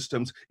those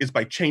systems is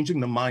by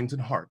changing the minds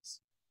and hearts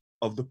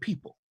of the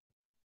people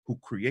who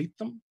create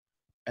them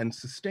and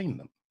sustain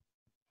them.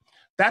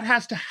 That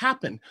has to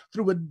happen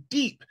through a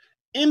deep,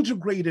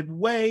 integrated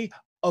way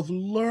of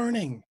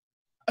learning,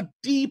 a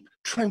deep,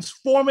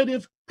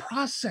 transformative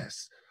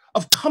process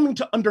of coming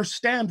to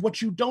understand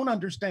what you don't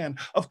understand,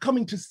 of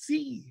coming to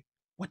see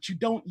what you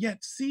don't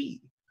yet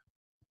see.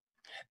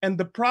 And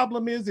the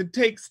problem is, it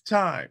takes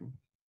time,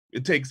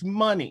 it takes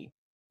money,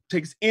 it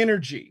takes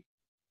energy,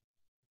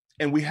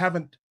 and we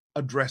haven't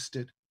addressed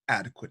it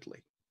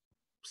adequately.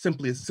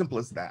 Simple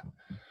as that.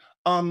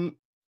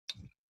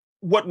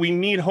 What we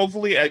need,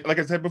 hopefully, like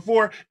I said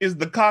before, is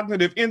the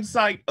cognitive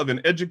insight of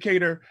an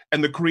educator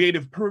and the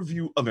creative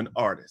purview of an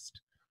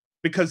artist.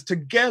 Because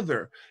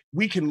together,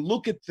 we can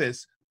look at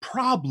this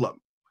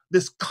problem,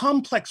 this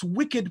complex,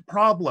 wicked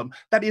problem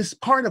that is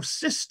part of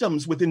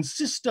systems within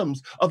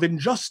systems of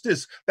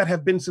injustice that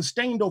have been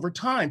sustained over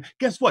time.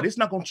 Guess what? It's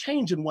not going to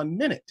change in 1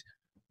 minute.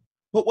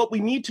 But what we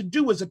need to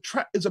do is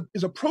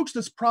approach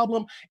this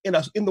problem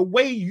in the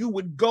way you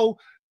would go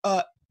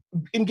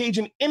engage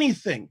in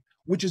anything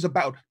which is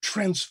about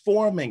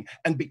transforming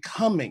and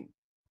becoming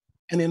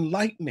and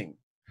enlightening.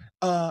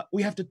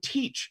 We have to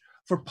teach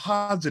for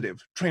positive,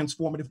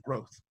 transformative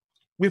growth.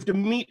 We have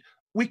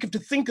to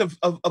think of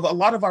a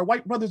lot of our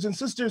white brothers and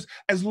sisters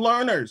as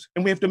learners,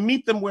 and we have to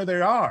meet them where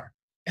they are.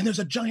 And there's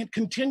a giant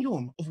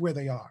continuum of where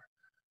they are.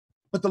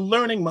 But the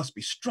learning must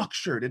be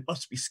structured, it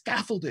must be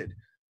scaffolded.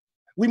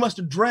 We must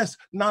address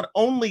not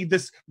only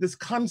this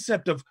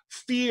concept of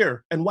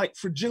fear and white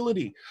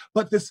fragility,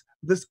 but this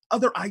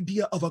other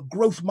idea of a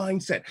growth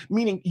mindset,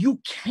 meaning you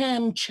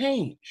can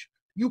change,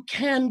 you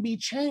can be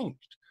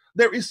changed.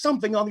 There is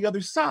something on the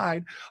other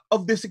side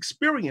of this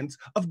experience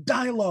of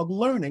dialogue,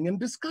 learning, and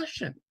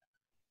discussion.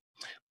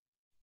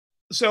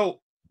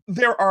 So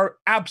there are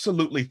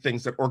absolutely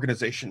things that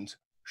organizations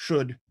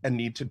should and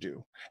need to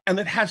do. And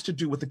that has to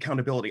do with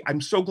accountability.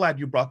 I'm so glad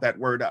you brought that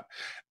word up.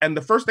 And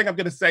the first thing I'm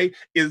going to say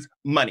is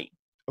money,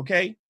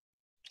 okay?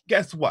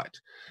 Guess what?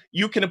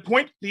 You can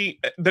appoint the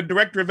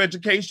director of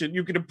education.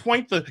 You can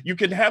appoint you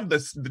can have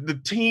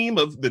the team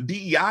of the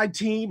DEI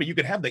team, and you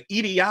can have the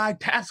EDI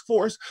task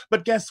force.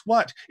 But guess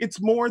what?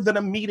 It's more than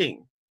a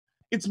meeting.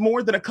 It's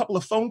more than a couple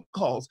of phone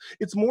calls.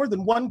 It's more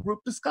than one group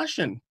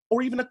discussion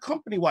or even a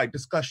company-wide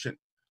discussion.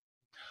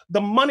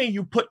 The money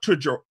you put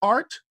towards your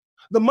art,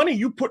 the money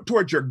you put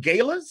towards your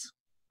galas,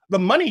 the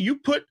money you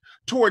put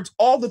towards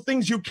all the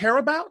things you care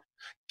about,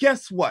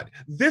 guess what?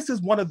 This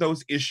is one of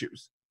those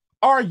issues.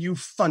 Are you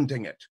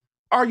funding it?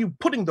 Are you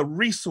putting the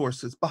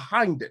resources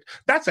behind it?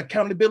 That's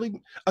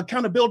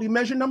accountability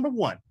measure number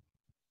one.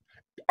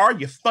 Are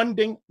you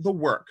funding the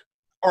work?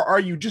 Or are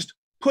you just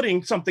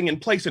putting something in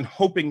place and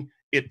hoping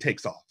it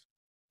takes off?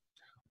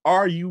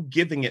 Are you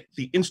giving it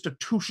the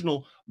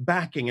institutional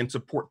backing and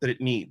support that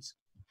it needs?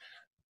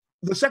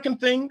 The second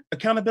thing,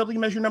 accountability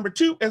measure number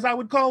two, as I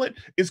would call it,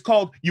 is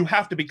called you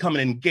have to become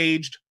an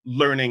engaged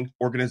learning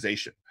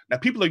organization. Now,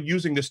 people are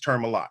using this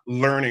term a lot,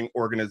 learning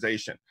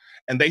organization.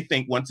 And they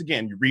think, once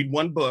again, you read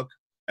one book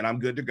and I'm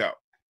good to go.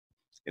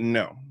 And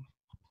no,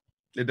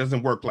 it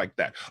doesn't work like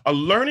that. A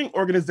learning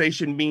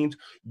organization means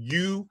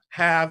you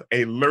have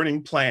a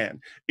learning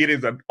plan. It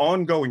is an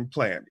ongoing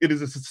plan. It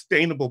is a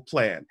sustainable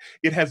plan.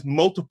 It has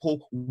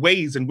multiple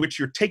ways in which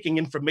you're taking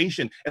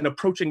information and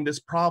approaching this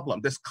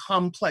problem, this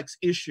complex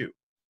issue.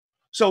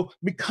 So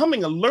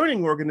becoming a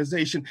learning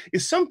organization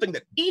is something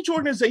that each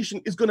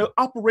organization is going to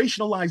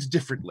operationalize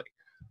differently.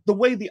 The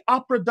way the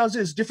opera does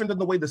it is different than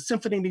the way the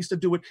symphony needs to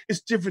do it.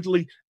 It's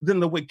differently than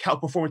the way Cal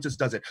Performances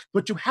does it.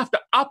 But you have to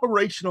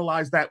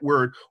operationalize that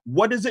word.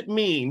 What does it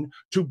mean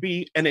to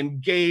be an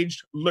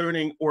engaged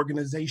learning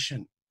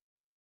organization?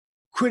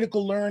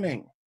 Critical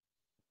learning.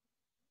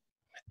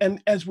 And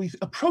as we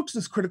approach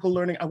this critical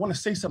learning, I want to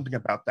say something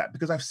about that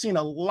because I've seen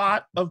a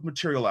lot of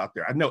material out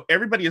there. I know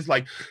everybody is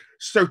like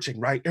searching,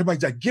 right?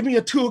 Everybody's like, give me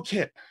a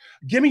toolkit,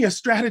 give me a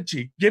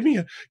strategy,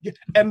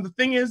 and the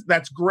thing is,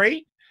 that's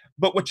great.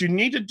 But what you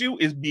need to do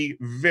is be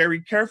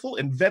very careful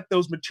and vet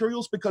those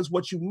materials because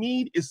what you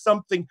need is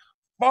something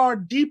far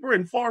deeper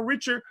and far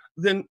richer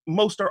than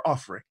most are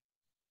offering.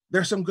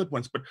 There's some good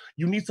ones, but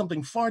you need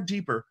something far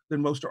deeper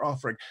than most are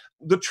offering.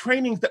 The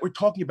trainings that we're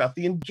talking about,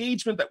 the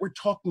engagement that we're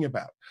talking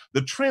about,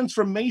 the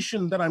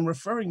transformation that I'm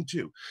referring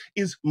to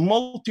is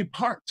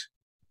multi-part.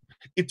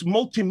 It's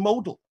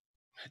multimodal.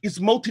 It's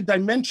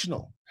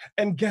multidimensional.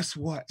 And guess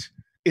what?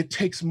 It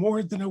takes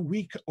more than a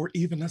week or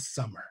even a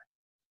summer.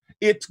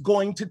 It's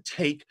going to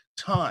take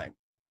time.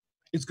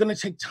 It's going to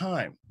take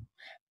time.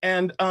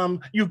 And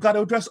you've got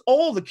to address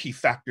all the key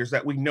factors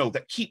that we know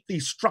that keep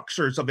these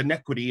structures of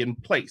inequity in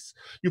place.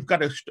 You've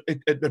got to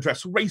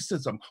address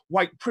racism,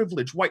 white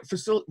privilege, white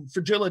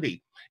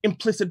fragility,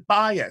 implicit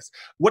bias,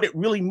 what it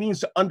really means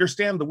to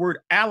understand the word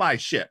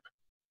allyship.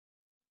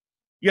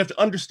 You have to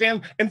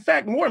understand, in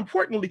fact, more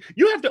importantly,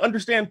 you have to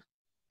understand,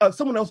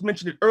 someone else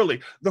mentioned it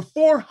earlier, the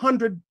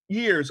 400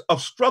 years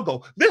of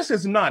struggle. This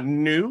is not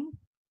new.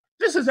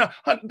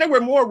 There were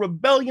more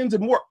rebellions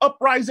and more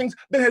uprisings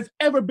than has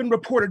ever been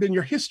reported in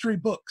your history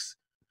books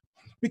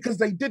because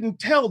they didn't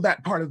tell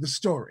that part of the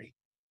story,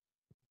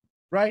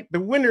 right? The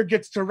winner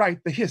gets to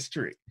write the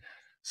history.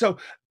 So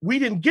we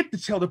didn't get to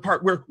tell the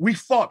part where we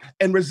fought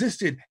and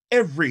resisted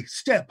every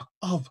step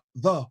of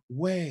the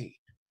way.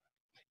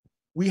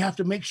 We have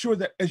to make sure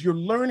that as you're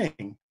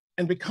learning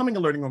and becoming a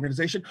learning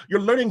organization,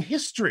 you're learning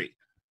history.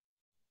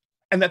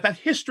 And that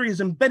history is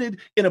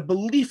embedded in a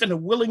belief and a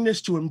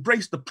willingness to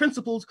embrace the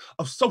principles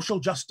of social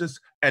justice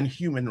and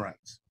human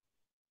rights.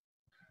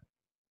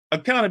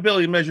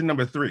 Accountability measure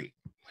number three.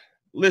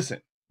 Listen,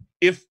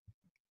 if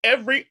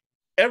every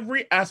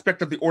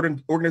aspect of the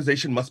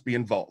organization must be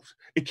involved.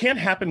 It can't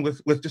happen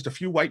with just a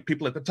few white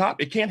people at the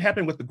top. It can't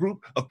happen with the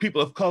group of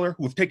people of color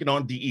who have taken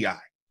on DEI.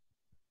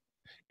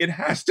 It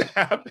has to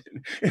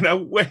happen in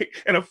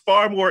a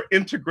far more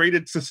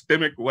integrated,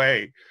 systemic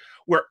way,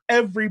 where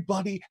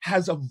everybody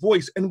has a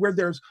voice and where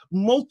there's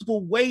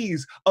multiple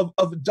ways of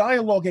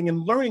dialoguing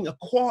and learning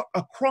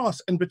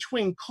across and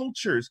between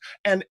cultures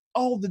and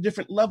all the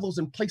different levels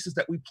and places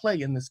that we play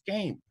in this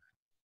game.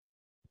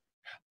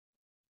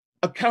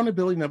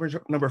 Accountability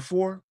number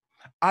four,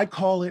 I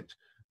call it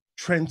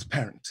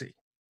transparency.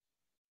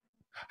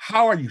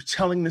 How are you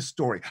telling this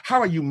story?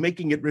 How are you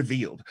making it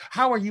revealed?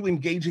 How are you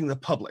engaging the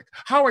public?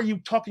 How are you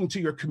talking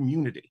to your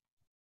community?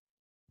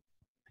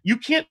 You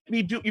can't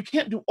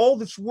do all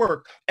this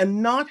work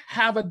and not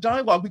have a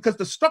dialogue because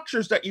the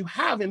structures that you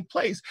have in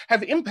place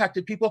have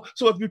impacted people.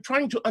 So if you're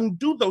trying to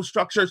undo those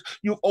structures,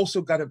 you've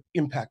also got to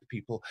impact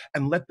people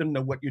and let them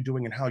know what you're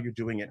doing and how you're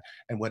doing it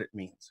and what it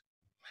means.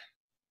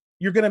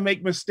 You're going to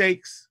make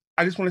mistakes.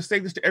 I just want to say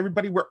this to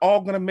everybody. We're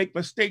all going to make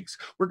mistakes.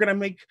 We're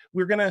going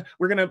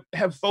to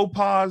have faux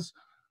pas.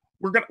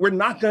 We're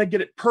not going to get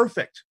it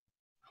perfect.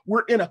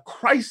 We're in a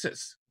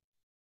crisis.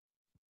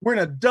 We're in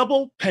a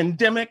double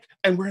pandemic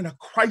and we're in a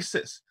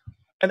crisis.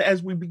 And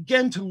as we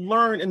begin to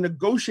learn and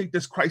negotiate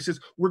this crisis,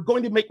 we're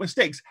going to make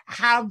mistakes.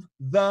 Have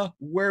the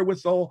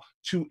wherewithal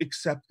to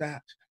accept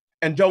that.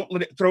 And don't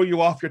let it throw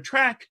you off your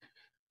track.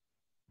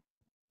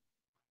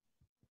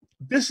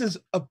 This is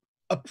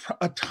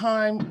a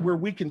time where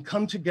we can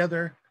come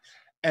together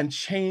and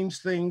change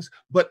things,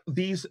 but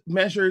these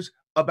measures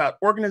about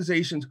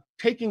organizations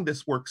taking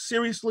this work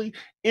seriously,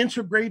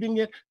 integrating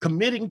it,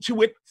 committing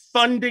to it,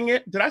 funding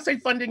it. Did I say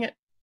funding it?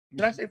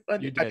 Did I say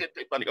funding? I did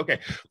say funding. Okay,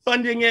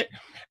 funding it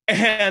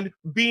and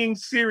being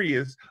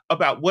serious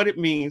about what it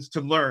means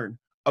to learn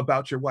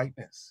about your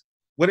whiteness,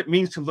 what it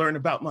means to learn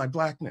about my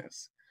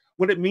Blackness,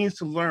 what it means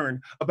to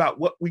learn about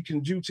what we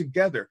can do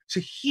together to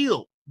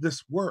heal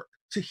this work,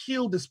 to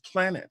heal this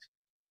planet,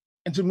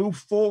 and to move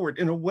forward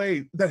in a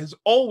way that has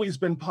always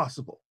been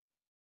possible.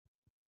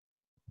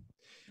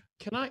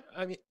 Can I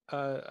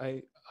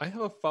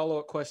have a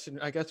follow-up question,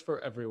 I guess, for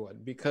everyone,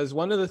 because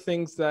one of the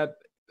things that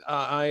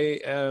I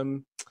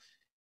am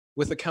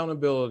with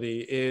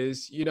accountability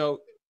is, you know,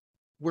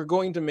 we're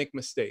going to make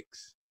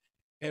mistakes.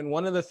 And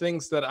one of the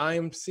things that I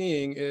am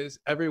seeing is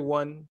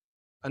everyone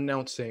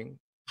announcing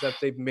that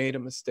they've made a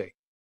mistake.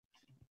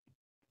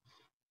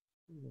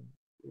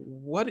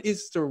 What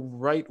is the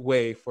right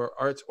way for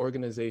arts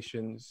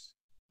organizations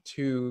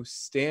to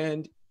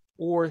stand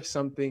for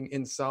something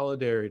in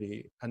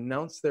solidarity,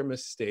 announce their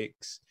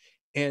mistakes,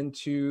 and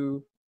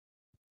to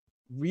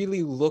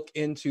really look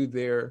into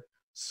their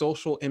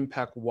social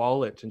impact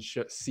wallet and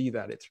see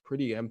that it's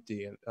pretty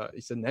empty, and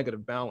it's a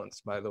negative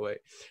balance, by the way.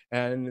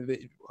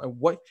 And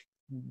what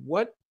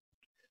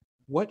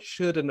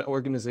should an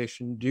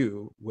organization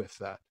do with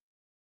that?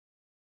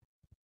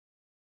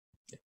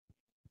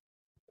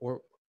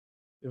 Or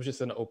it was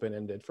just an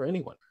open-ended for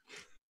anyone.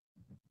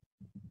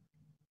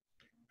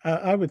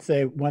 I would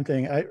say one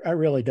thing, I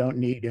really don't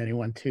need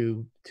anyone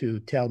to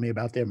tell me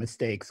about their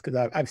mistakes,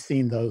 because I've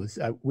seen those.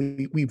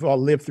 We've all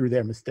lived through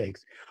their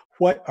mistakes.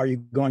 What are you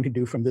going to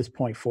do from this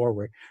point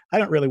forward?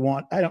 Doesn't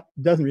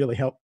really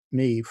help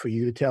me for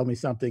you to tell me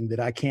something that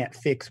I can't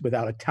fix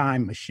without a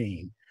time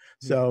machine.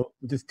 So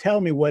just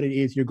tell me what it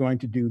is you're going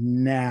to do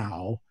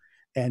now,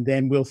 and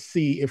then we'll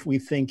see if we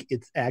think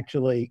it's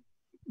actually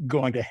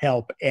going to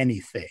help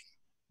anything.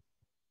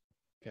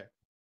 Okay.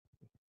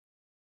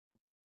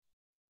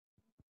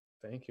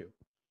 Thank you.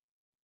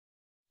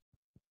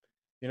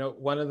 You know,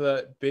 one of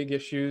the big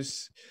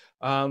issues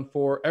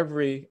for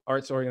every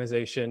arts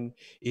organization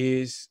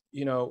is,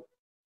 you know,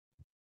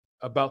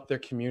 about their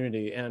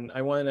community. And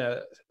I want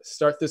to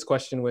start this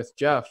question with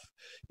Jeff.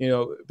 You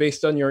know,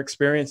 based on your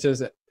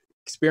experiences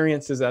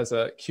as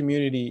a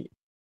community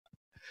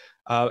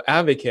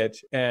advocate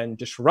and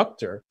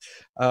disruptor,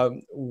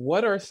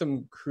 what are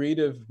some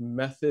creative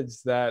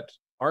methods that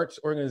arts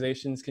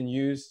organizations can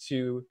use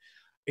to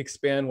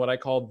expand what I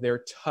call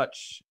their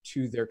touch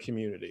to their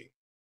community?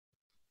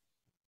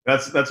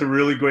 That's a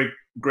really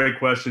great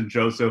question,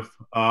 Joseph.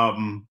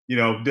 You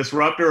know,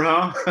 disruptor,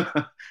 huh?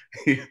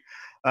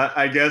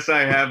 I guess I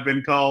have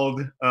been called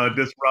a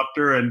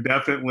disruptor, and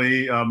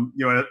definitely, you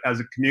know, as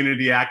a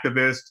community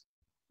activist,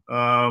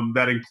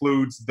 that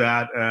includes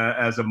that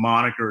as a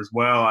moniker as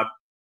well.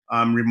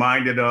 I'm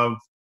reminded of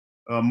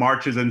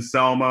marches in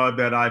Selma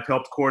that I've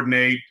helped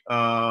coordinate.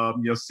 You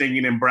know,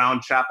 singing in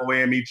Brown Chapel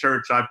AME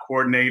Church, I've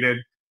coordinated.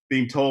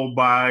 Being told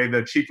by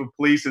the chief of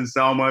police in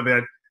Selma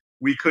that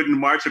we couldn't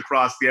march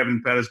across the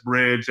Evan Pettus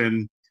Bridge,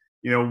 and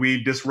you know,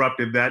 we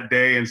disrupted that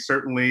day, and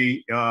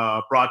certainly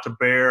brought to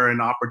bear an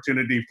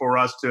opportunity for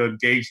us to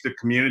engage the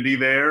community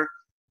there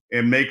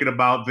and make it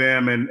about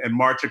them, and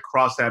march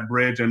across that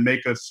bridge and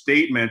make a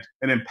statement,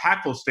 an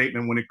impactful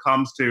statement when it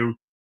comes to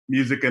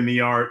music and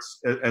the arts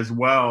as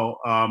well,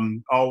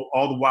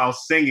 all the while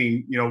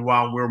singing, you know,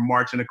 while we're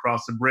marching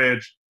across the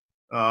bridge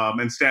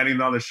and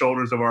standing on the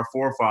shoulders of our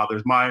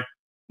forefathers.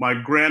 My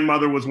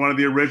grandmother was one of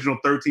the original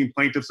 13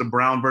 plaintiffs of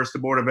Brown versus the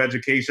Board of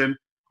Education.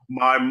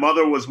 My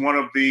mother was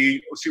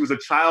she was a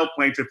child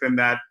plaintiff in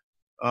that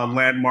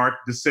landmark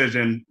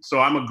decision. So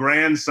I'm a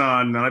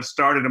grandson, and I've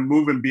started a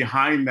movement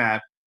behind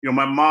that. You know,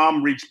 my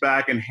mom reached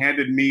back and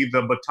handed me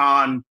the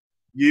baton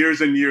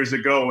years and years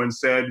ago and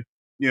said,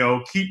 you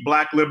know, keep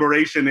Black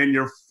liberation in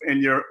your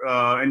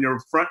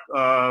front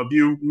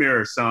view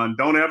mirror, son.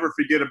 Don't ever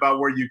forget about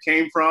where you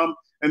came from.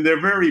 And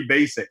they're very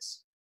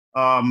basics.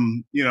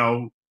 You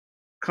know,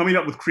 coming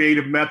up with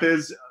creative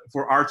methods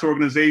for arts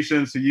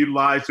organizations to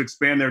utilize to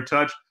expand their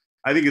touch,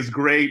 I think is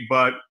great.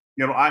 But,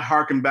 you know, I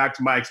hearken back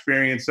to my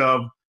experience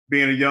of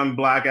being a young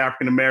Black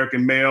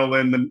African-American male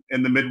in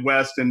the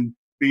Midwest and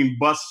being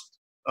bused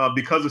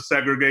because of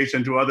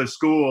segregation to other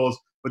schools.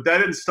 But that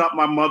didn't stop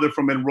my mother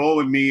from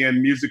enrolling me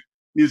in music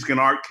and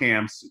art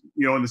camps.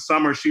 You know, in the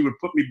summer, she would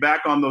put me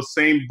back on those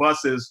same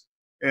buses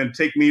and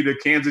take me to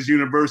Kansas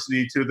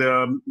University to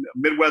the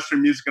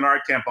Midwestern Music and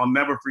Art Camp. I'll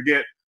never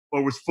forget.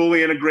 But was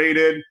fully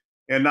integrated,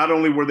 and not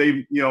only were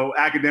they, you know,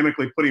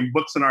 academically putting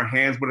books in our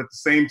hands, but at the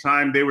same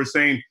time they were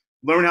saying,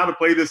 learn how to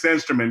play this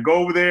instrument, go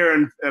over there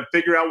and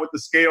figure out what the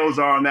scales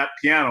are on that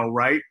piano,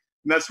 right?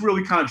 And that's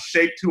really kind of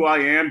shaped who I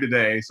am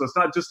today. So it's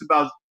not just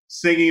about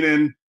singing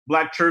in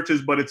Black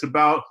churches, but it's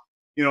about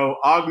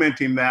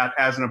augmenting that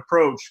as an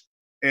approach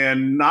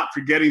and not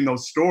forgetting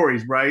those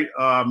stories, right?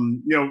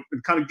 Kind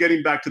of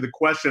getting back to the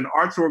question,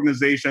 arts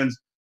organizations,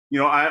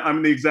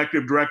 I'm the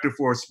executive director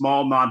for a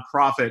small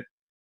nonprofit,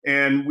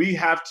 and we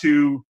have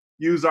to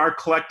use our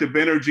collective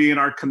energy and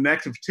our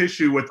connective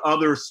tissue with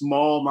other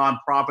small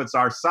nonprofits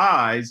our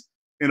size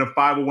in a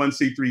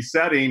 501c3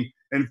 setting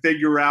and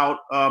figure out,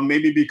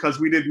 maybe because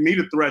we didn't meet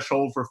a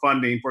threshold for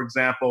funding, for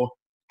example,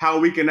 how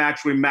we can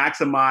actually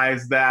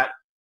maximize that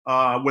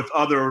with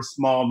other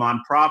small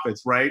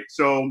nonprofits, right?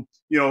 So,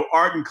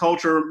 art and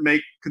culture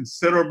make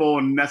considerable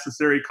and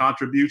necessary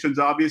contributions,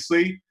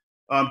 obviously,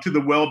 to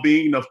the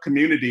well-being of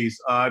communities.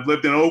 I've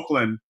lived in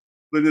Oakland,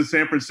 lived in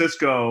San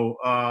Francisco,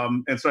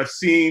 and so I've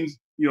seen,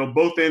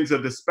 both ends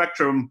of the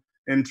spectrum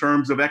in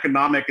terms of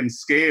economic and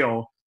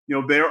scale.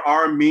 There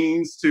are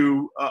means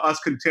to us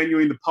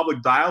continuing the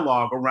public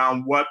dialogue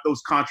around what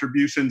those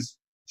contributions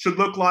should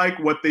look like,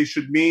 what they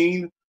should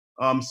mean.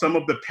 Some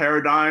of the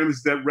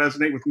paradigms that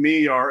resonate with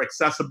me are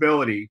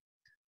accessibility,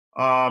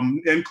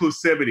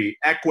 inclusivity,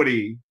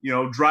 equity,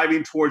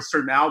 driving towards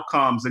certain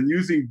outcomes and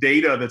using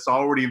data that's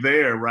already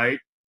there, right,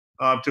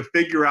 to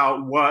figure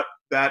out what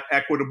that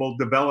equitable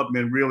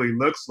development really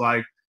looks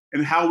like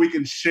and how we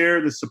can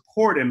share the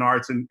support in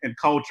arts and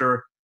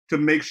culture to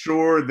make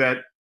sure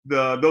that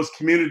those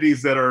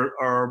communities that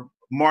are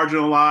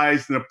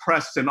marginalized and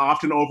oppressed and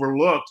often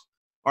overlooked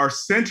are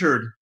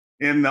centered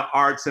in the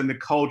arts and the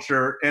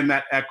culture and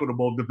that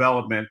equitable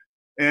development.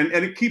 And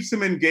it keeps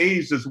them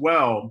engaged as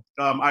well.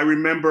 I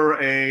remember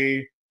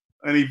an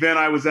event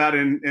I was at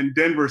in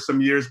Denver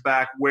some years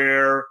back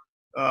where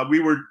we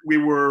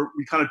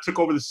kind of took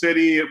over the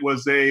city. It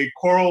was a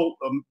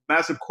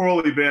massive choral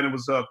event. It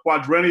was a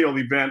quadrennial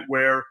event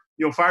where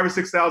 5,000 or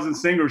 6,000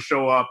 singers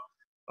show up,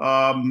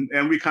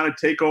 and we kind of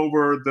take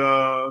over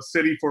the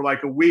city for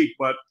like a week.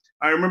 But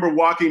I remember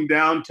walking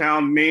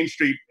downtown Main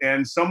Street,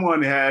 and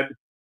someone had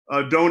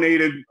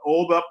donated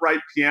old upright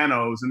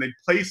pianos, and they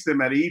placed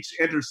them at each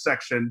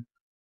intersection.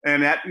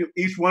 And at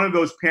each one of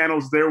those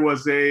pianos, there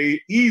was a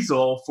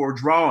easel for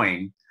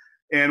drawing.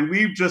 And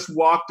we just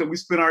walked, and we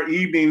spent our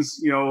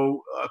evenings,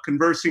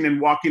 conversing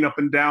and walking up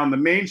and down the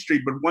Main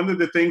Street. But one of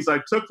the things I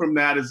took from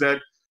that is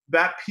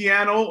that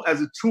piano as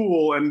a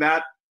tool and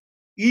that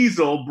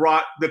easel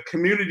brought the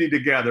community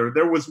together.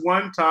 There was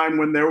one time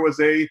when there was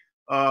a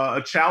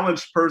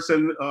challenged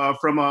person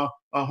from a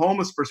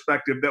homeless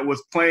perspective that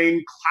was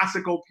playing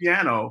classical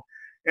piano.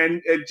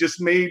 And it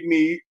just made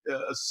me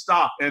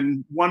stop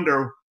and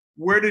wonder,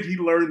 where did he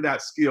learn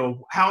that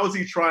skill? How is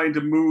he trying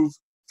to move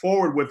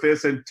forward with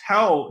this and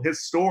tell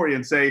his story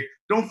and say,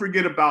 don't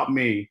forget about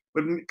me,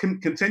 but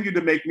continue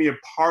to make me a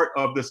part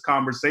of this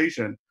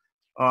conversation.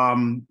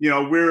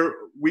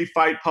 We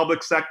fight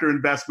public sector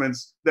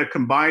investments that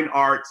combine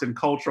arts and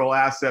cultural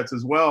assets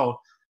as well.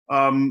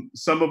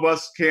 Some of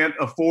us can't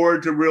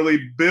afford to really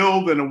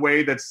build in a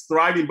way that's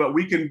thriving, but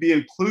we can be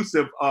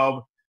inclusive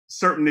of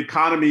certain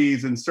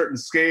economies and certain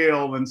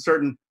scale and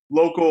certain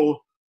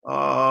local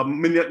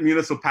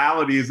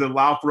municipalities that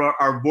allow for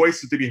our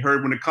voices to be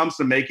heard when it comes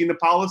to making the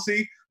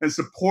policy and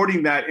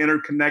supporting that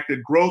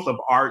interconnected growth of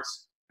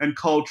arts and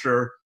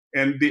culture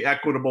and the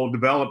equitable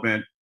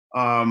development.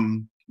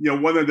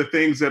 One of the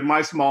things that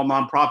my small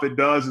nonprofit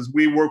does is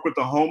we work with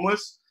the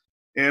homeless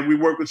and we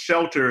work with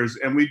shelters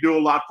and we do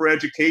a lot for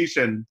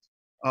education.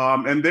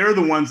 And they're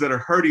the ones that are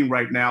hurting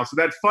right now. So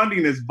that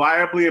funding is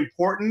viably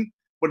important,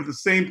 but at the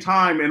same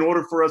time, in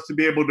order for us to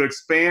be able to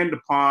expand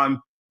upon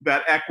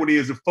that equity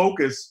as a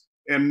focus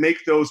and make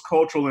those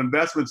cultural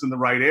investments in the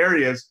right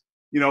areas,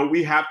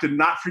 we have to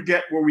not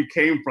forget where we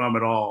came from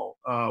at all.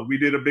 We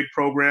did a big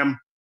program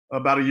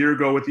about a year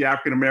ago with the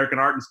African American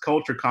Art and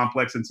Culture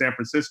Complex in San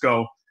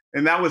Francisco.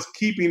 And that was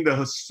keeping the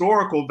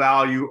historical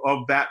value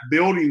of that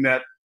building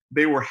that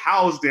they were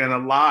housed in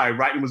alive,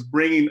 right? And was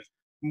bringing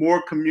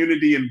more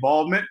community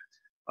involvement.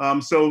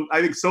 So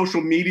I think social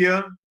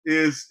media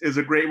is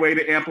a great way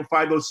to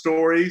amplify those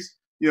stories,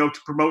 to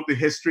promote the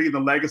history and the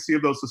legacy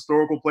of those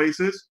historical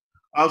places.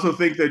 I also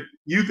think that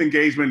youth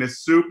engagement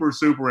is super,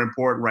 super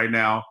important right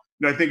now.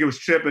 I think it was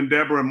Chip and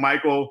Deborah and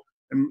Michael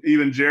and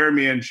even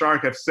Jeremy and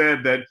Shariq have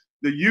said that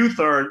the youth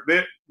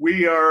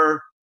we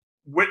are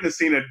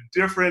witnessing a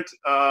different,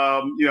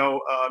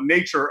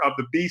 nature of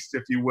the beast,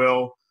 if you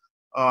will,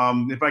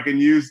 if I can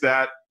use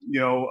that,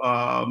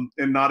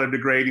 in not a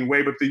degrading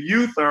way. But the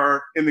youth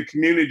are in the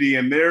community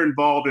and they're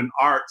involved in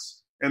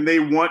arts, and they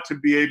want to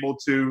be able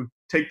to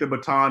take the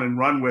baton and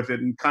run with it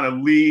and kind of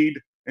lead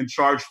and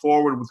charge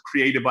forward with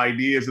creative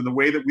ideas in the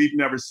way that we've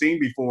never seen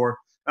before.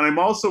 And I'm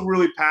also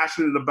really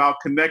passionate about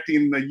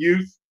connecting the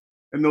youth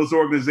and those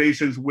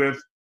organizations with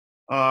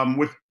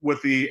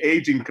the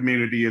aging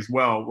community as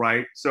well,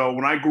 right? So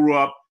when I grew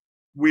up,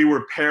 we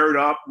were paired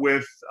up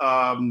with,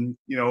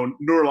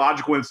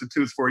 neurological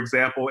institutes, for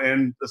example,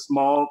 in the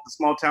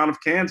small town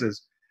of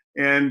Kansas.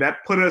 And that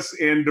put us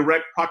in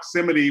direct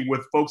proximity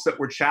with folks that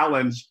were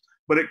challenged,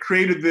 but it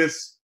created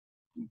this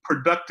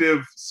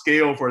productive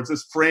scale for us,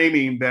 this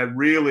framing that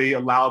really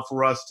allowed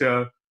for us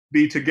to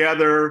be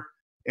together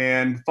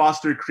and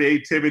foster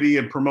creativity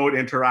and promote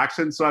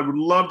interaction. So I would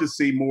love to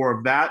see more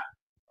of that,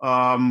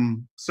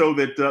 so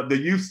that the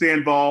youth stay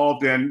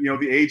involved, and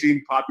the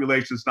aging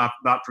population is not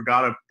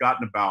forgotten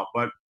about.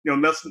 But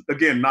let's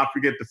again not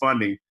forget the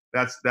funding.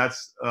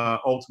 That's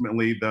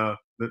ultimately the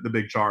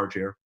big charge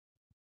here.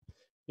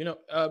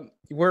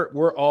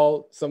 We're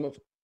all some of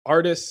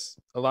artists.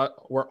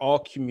 We're all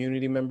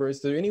community members.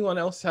 Does anyone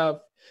else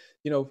have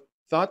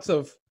thoughts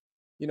of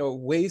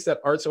ways that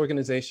arts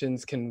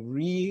organizations can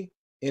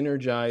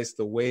re-energize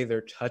the way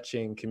they're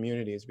touching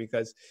communities?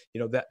 Because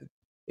that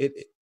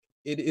it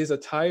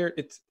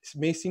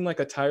may seem like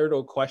a tired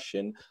old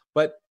question,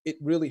 but it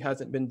really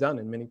hasn't been done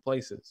in many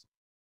places.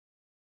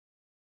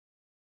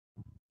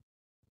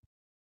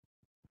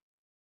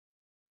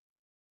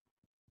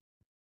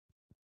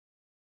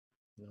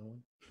 No.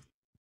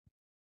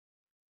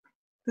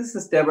 This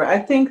is Deborah. I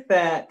think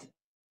that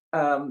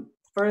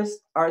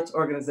first, arts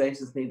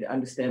organizations need to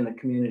understand the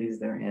communities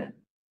they're in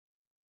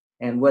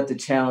and what the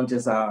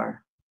challenges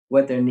are,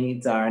 what their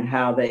needs are, and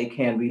how they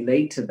can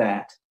relate to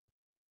that,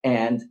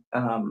 and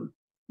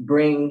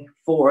bring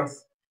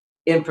forth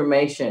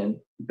information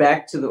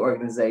back to the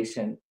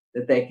organization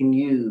that they can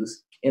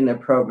use in their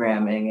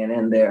programming and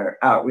in their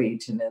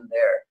outreach and in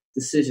their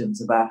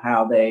decisions about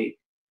how they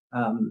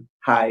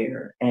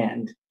hire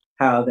and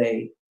how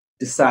they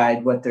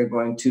decide what they're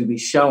going to be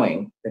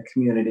showing the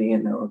community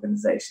in their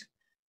organization.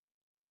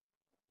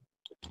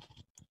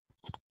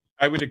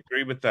 I would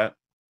agree with that,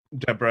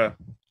 Deborah.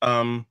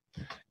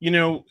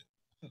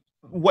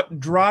 What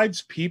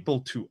drives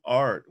people to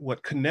art,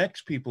 what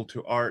connects people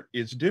to art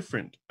is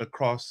different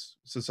across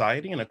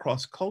society and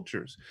across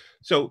cultures.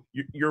 So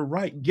you're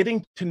right,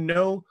 getting to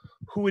know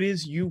who it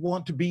is you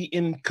want to be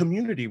in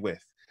community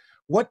with.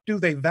 What do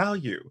they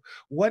value?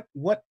 What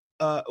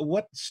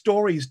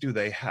stories do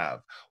they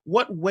have?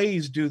 What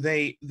ways do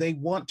they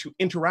want to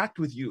interact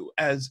with you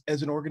as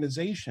an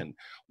organization?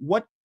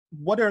 What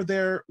are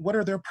their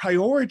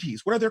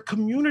priorities? What are their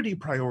community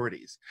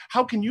priorities?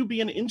 How can you be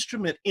an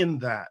instrument in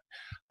that?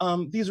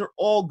 These are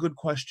all good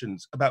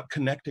questions about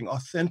connecting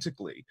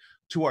authentically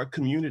to our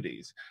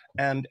communities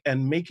and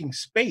making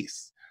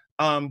space.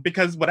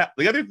 Because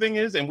the other thing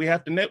is, and we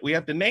have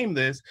to name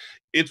this,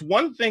 it's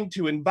one thing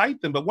to invite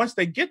them, but once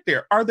they get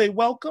there, are they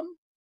welcome?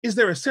 Is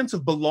there a sense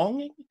of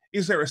belonging?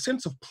 Is there a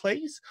sense of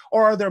place?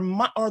 Or are there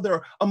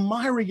a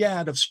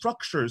myriad of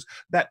structures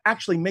that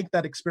actually make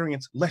that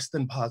experience less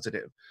than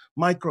positive?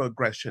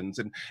 Microaggressions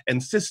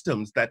and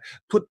systems that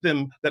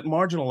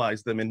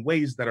marginalize them in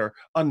ways that are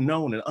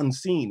unknown and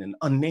unseen and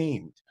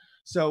unnamed.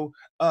 So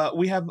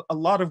we have a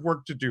lot of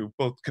work to do,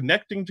 both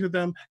connecting to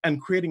them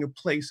and creating a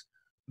place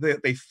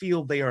that they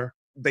feel they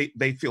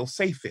feel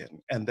safe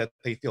in and that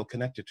they feel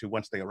connected to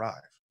once they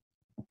arrive.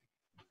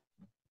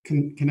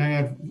 Can I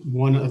add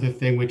one other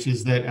thing, which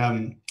is that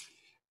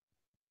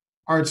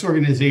arts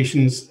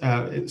organizations,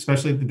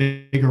 especially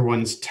the bigger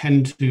ones,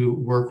 tend to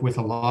work with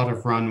a lot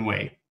of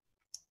runway.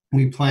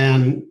 We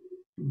plan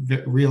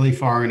really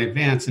far in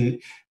advance,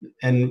 and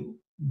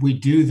we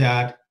do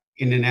that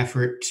in an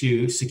effort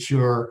to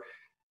secure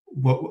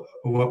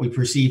what we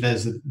perceive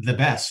as the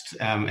best,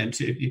 and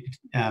to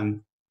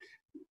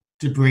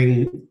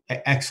bring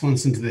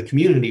excellence into the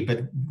community.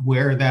 But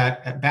where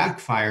that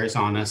backfires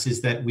on us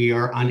is that we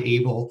are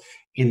unable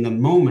in the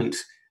moment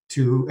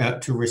to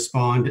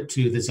respond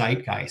to the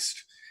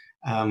zeitgeist.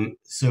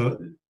 So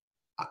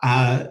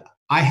I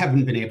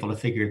haven't been able to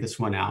figure this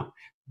one out,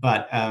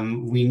 but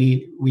we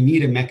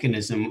need a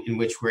mechanism in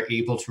which we're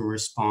able to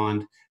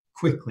respond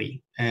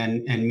quickly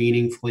and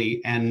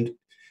meaningfully, and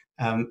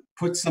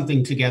put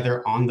something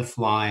together on the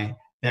fly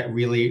that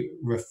really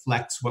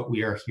reflects what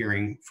we are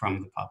hearing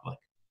from the public.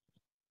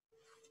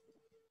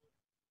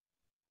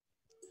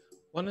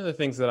 One of the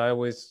things that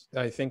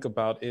I think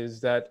about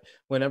is that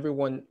when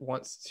everyone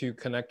wants to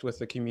connect with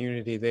the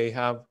community, they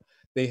have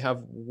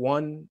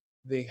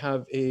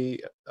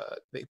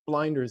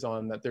blinders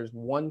on, that there's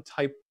one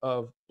type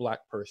of Black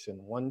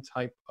person, one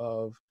type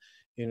of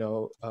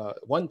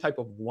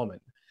woman,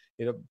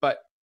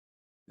 but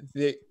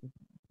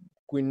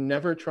we're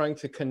never trying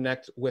to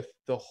connect with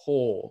the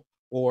whole,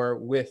 or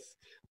we're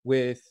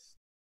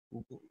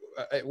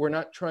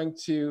not trying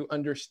to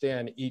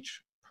understand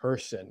each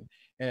person.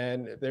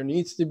 And there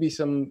needs to be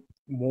some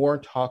more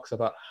talks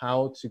about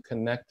how to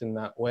connect in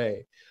that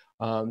way.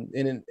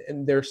 And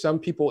there are some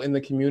people in the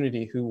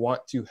community who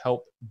want to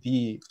help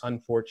the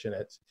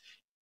unfortunate.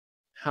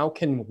 How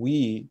can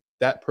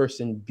that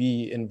person,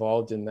 be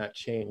involved in that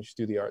change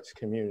through the arts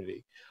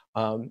community?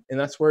 And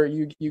that's where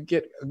you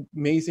get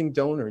amazing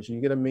donors, you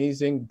get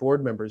amazing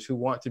board members who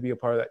want to be a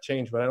part of that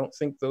change. But I don't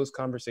think those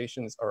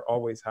conversations are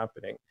always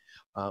happening.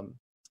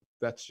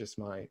 That's just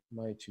my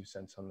 2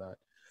 cents on that.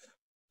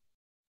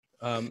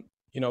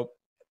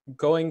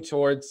 Going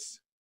towards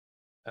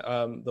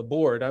the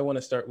board, I want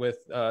to start with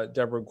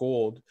Deborah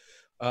Gould.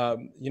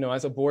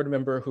 As a board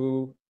member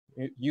who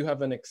you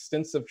have an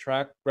extensive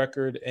track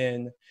record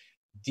in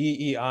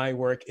DEI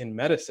work in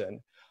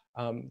medicine.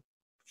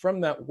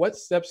 From that, what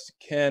steps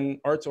can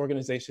arts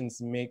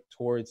organizations make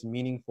towards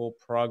meaningful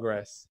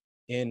progress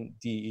in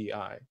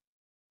DEI?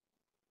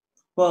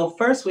 Well,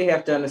 first we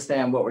have to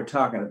understand what we're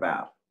talking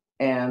about.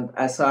 And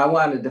so I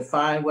want to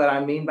define what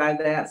I mean by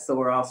that so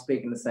we're all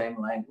speaking the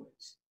same language.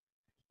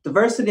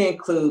 Diversity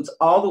includes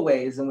all the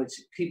ways in which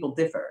people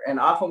differ, and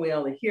often we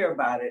only hear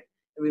about it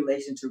in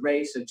relation to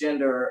race or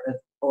gender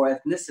or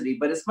ethnicity,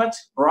 but it's much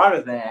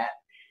broader than that.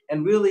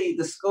 And really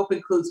the scope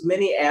includes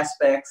many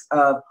aspects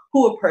of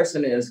who a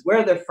person is,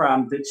 where they're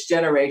from, which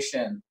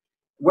generation,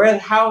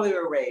 how they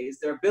were raised,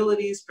 their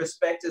abilities,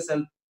 perspectives,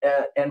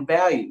 and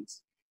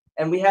values.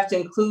 And we have to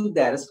include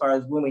that as far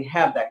as when we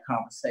have that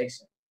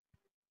conversation.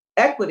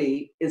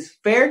 Equity is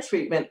fair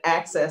treatment,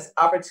 access,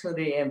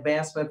 opportunity, and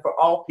advancement for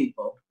all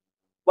people,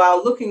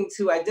 while looking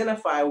to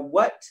identify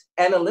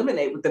and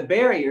eliminate the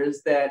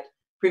barriers that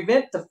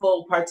prevent the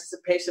full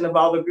participation of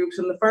all the groups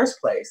in the first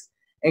place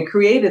and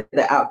created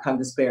the outcome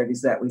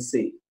disparities that we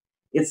see.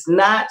 It's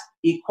not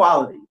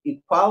equality.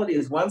 Equality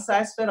is one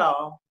size fits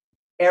all.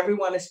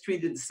 Everyone is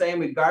treated the same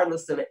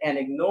regardless of and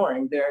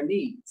ignoring their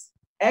needs.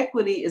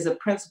 Equity is a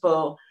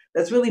principle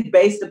that's really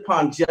based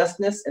upon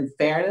justness and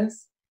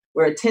fairness,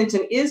 where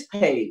attention is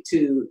paid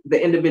to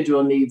the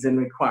individual needs and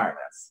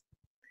requirements.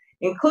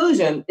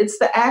 Inclusion, it's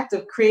the act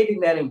of creating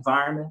that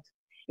environment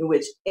in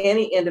which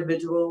any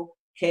individual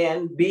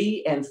can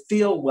be and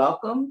feel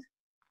welcomed,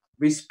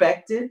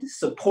 respected,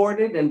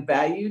 supported, and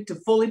valued to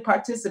fully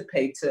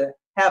participate, to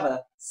have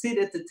a seat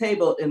at the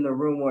table in the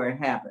room where it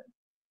happened.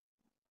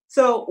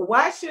 So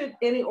why should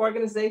any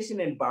organization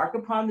embark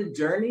upon the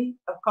journey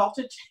of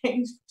culture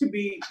change to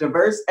be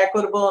diverse,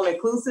 equitable, and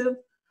inclusive?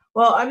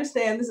 Well,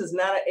 understand this is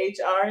not an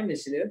HR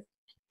initiative.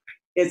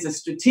 It's a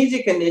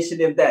strategic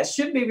initiative that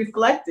should be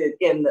reflected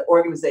in the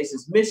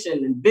organization's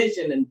mission and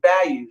vision and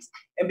values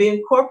and be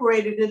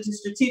incorporated into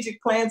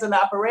strategic plans and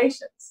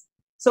operations.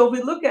 So if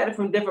we look at it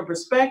from different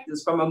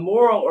perspectives, from a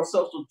moral or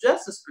social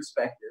justice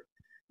perspective,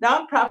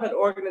 nonprofit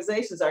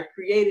organizations are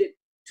created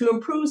to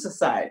improve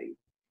society.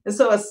 And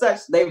so as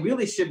such, they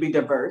really should be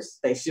diverse,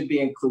 they should be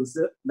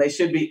inclusive, they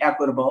should be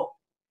equitable.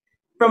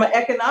 From an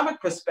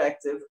economic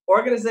perspective,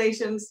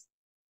 organizations,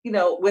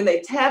 when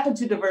they tap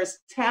into diverse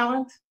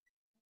talent,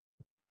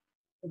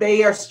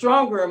 they are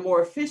stronger and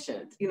more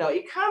efficient.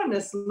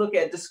 Economists look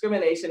at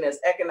discrimination as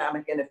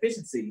economic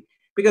inefficiency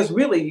because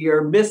really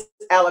you're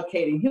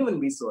misallocating human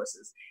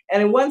resources.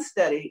 And in one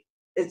study,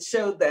 it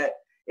showed that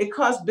it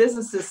costs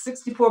businesses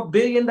 $64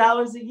 billion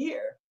a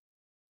year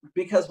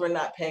because we're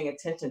not paying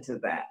attention to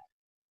that.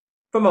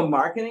 From a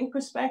marketing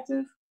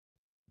perspective,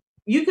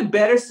 you could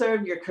better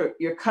serve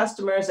your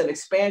customers and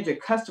expand your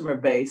customer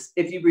base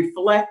if you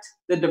reflect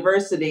the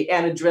diversity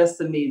and address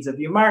the needs of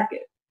your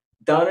market.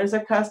 Donors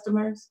are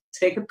customers,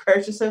 ticket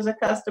purchasers are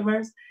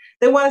customers.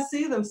 They want to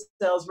see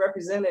themselves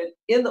represented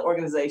in the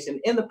organization,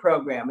 in the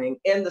programming,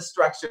 in the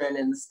structure, and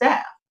in the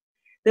staff.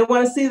 They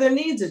want to see their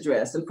needs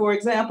addressed. And for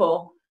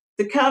example,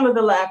 to counter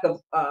the lack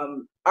of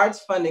arts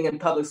funding in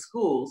public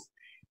schools,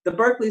 the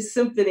Berkeley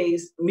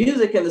Symphony's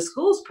Music in the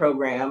Schools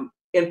program,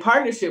 in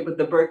partnership with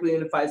the Berkeley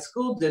Unified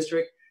School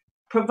District,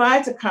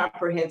 provides a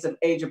comprehensive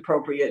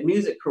age-appropriate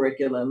music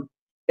curriculum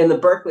in the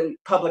Berkeley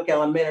public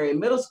elementary and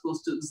middle school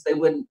students they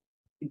wouldn't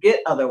get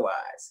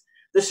otherwise.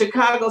 The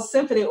Chicago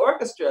Symphony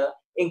Orchestra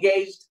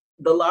engaged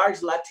the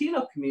large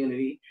Latino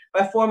community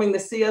by forming the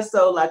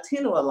CSO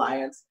Latino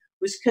Alliance,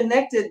 which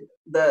connected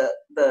the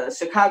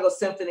Chicago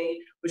Symphony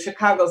with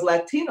Chicago's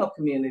Latino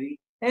community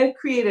and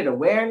created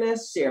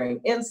awareness,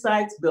 sharing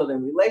insights,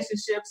 building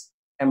relationships,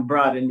 and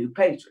brought in new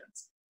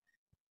patrons.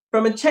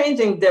 From a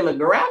changing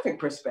demographic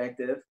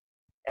perspective,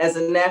 as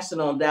the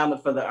National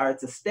Endowment for the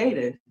Arts has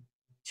stated,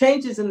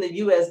 changes in the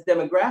US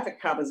demographic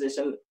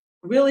composition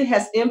really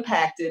has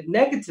impacted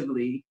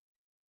negatively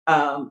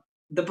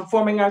the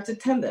performing arts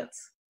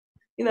attendance.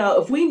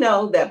 If we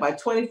know that by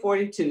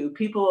 2042,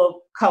 people of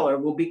color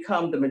will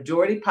become the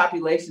majority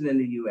population in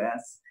the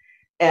US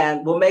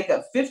and will make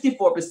up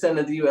 54%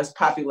 of the US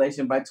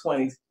population by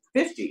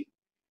 2050,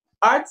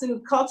 arts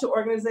and culture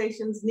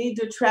organizations need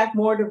to attract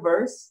more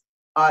diverse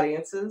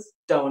audiences,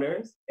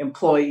 donors,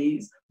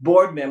 employees,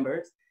 board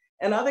members,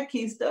 and other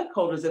key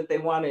stakeholders if they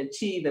want to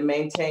achieve and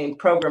maintain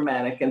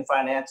programmatic and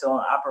financial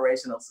and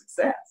operational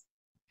success.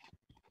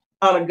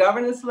 On a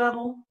governance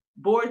level,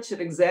 boards should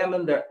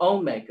examine their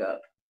own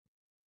makeup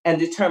and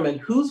determine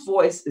whose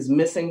voice is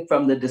missing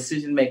from the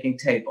decision-making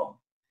table.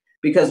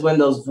 Because when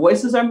those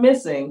voices are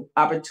missing,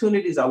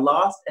 opportunities are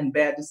lost and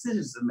bad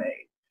decisions are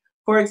made.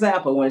 For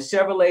example, when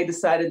Chevrolet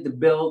decided to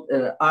build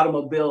an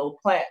automobile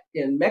plant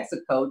in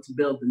Mexico to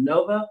build the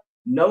Nova,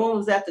 no one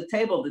was at the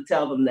table to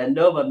tell them that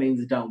Nova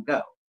means don't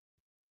go.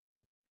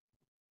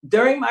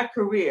 During my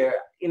career,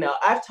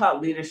 I've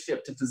taught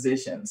leadership to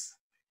physicians.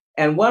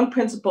 And one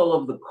principle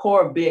of the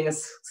core of being a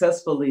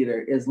successful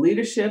leader is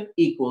leadership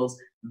equals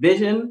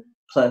vision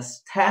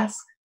plus task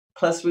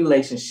plus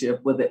relationship,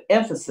 with an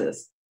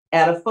emphasis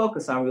and a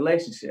focus on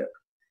relationship.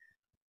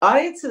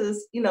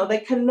 Audiences, they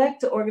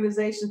connect to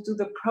organizations through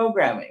the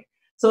programming.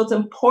 So it's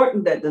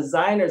important that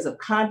designers of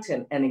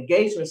content and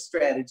engagement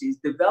strategies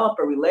develop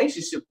a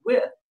relationship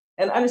with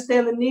and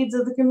understand the needs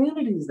of the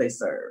communities they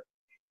serve.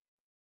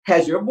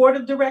 Has your board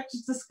of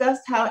directors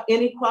discussed how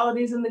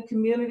inequalities in the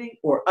community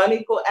or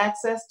unequal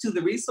access to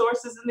the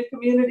resources in the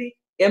community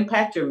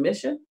impact your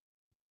mission?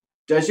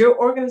 Does your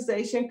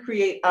organization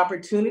create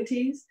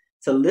opportunities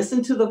to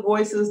listen to the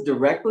voices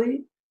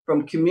directly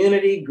from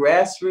community,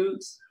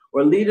 grassroots,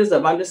 or leaders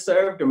of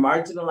underserved or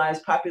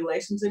marginalized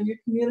populations in your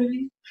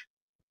community?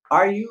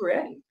 Are you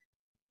ready?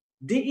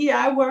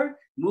 DEI work,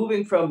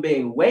 moving from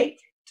being wake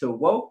to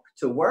woke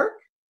to work,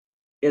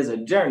 is a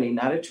journey,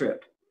 not a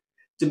trip.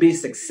 To be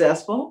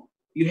successful,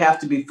 you have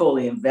to be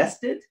fully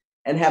invested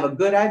and have a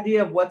good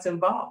idea of what's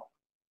involved.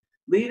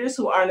 Leaders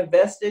who aren't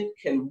invested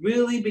can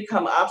really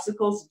become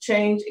obstacles to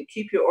change and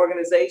keep your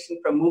organization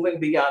from moving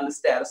beyond the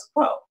status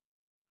quo.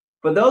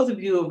 For those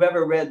of you who've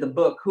ever read the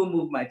book, Who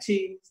Moved My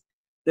Cheese,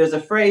 there's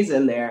a phrase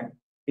in there: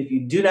 if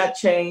you do not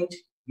change,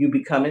 you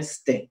become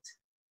extinct.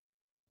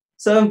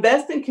 So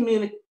invest in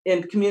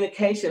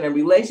communication and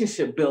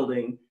relationship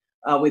building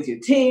with your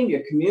team,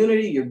 your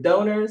community, your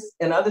donors,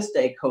 and other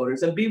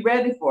stakeholders, and be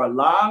ready for a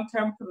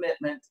long-term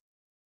commitment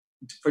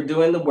for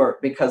doing the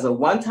work, because a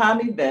one-time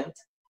event,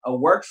 a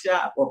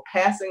workshop, or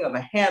passing of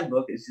a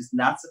handbook is just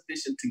not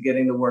sufficient to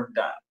getting the work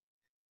done.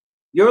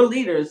 Your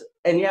leaders,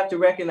 and you have to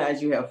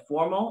recognize you have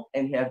formal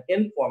and you have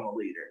informal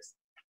leaders,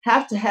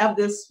 have to have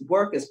this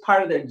work as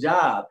part of their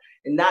job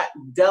and not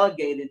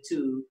delegated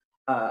to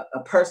a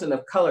person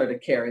of color to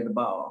carry the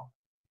ball.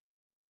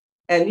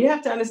 And you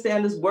have to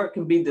understand this work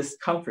can be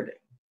discomforting,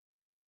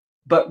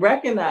 but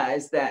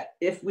recognize that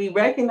if we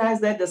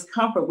recognize that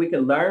discomfort, we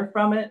can learn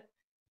from it.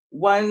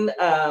 One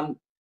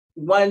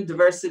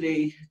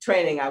diversity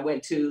training I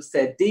went to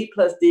said D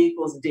plus D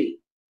equals D.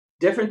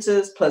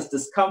 Differences plus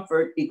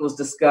discomfort equals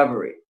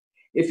discovery.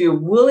 If you're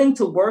willing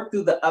to work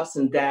through the ups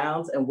and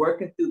downs and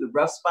working through the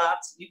rough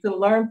spots, you can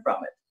learn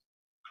from it.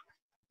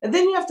 And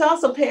then you have to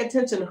also pay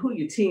attention to who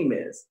your team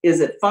is.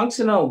 Is it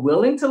functional,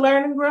 willing to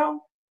learn and grow?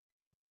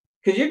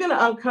 Because you're going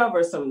to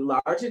uncover some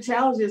larger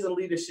challenges in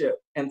leadership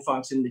and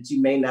function that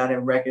you may not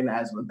have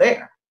recognized were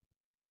there.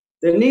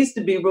 There needs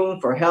to be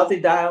room for healthy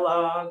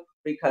dialogue,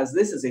 because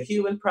this is a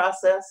human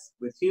process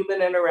with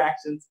human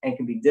interactions and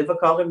can be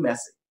difficult and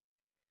messy.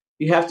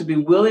 You have to be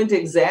willing to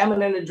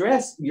examine and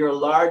address your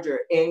larger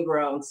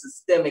ingrown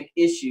systemic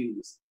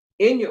issues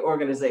in your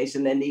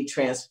organization that need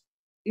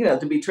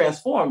to be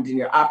transformed in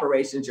your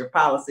operations, your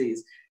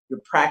policies, your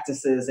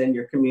practices, and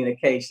your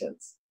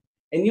communications.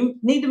 And you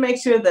need to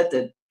make sure that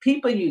the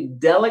people you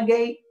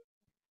delegate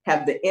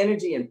have the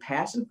energy and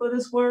passion for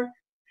this work,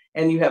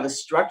 and you have a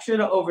structure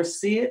to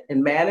oversee it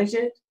and manage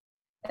it,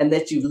 and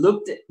that you've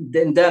looked at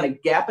and done a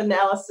gap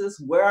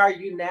analysis. Where are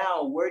you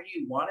now? Where do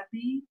you want to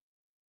be?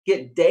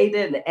 Get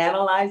data and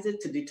analyze it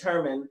to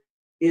determine,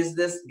 is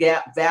this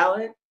gap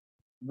valid?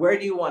 Where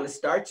do you want to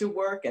start your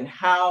work and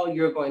how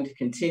you're going to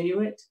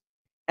continue it?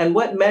 And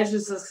what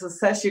measures of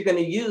success you're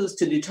going to use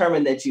to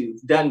determine that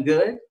you've done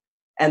good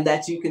and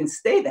that you can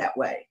stay that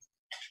way.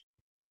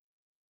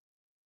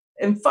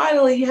 And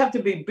finally, you have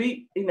to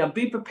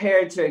be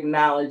prepared to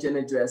acknowledge and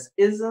address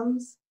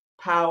isms,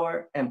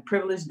 power, and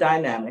privilege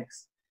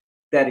dynamics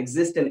that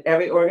exist in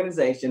every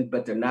organization,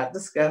 but they're not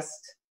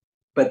discussed,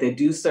 but they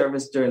do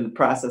service during the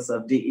process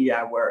of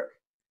DEI work.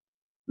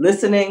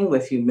 Listening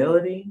with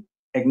humility,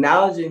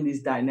 acknowledging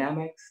these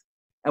dynamics,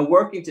 and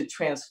working to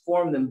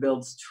transform them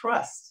builds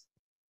trust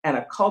and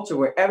a culture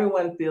where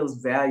everyone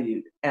feels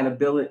valued and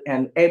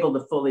able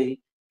to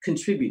fully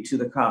contribute to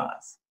the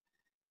cause.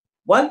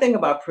 One thing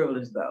about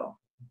privilege, though,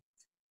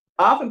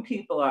 often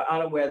people are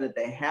unaware that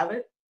they have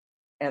it,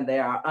 and they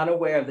are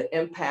unaware of the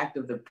impact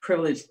of the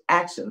privileged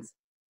actions,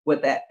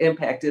 what that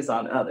impact is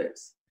on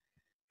others.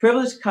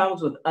 Privilege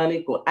comes with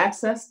unequal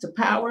access to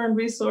power and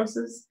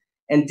resources,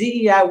 and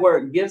DEI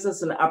work gives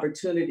us an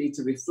opportunity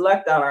to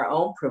reflect on our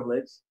own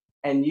privilege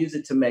and use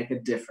it to make a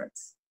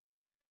difference.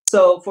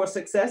 So for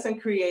success in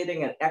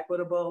creating an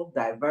equitable,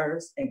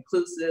 diverse,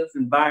 inclusive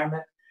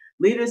environment,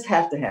 leaders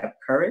have to have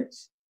courage.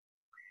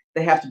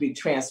 They have to be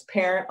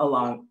transparent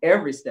along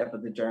every step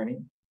of the journey,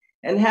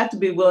 and have to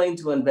be willing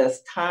to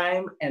invest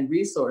time and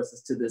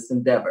resources to this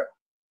endeavor.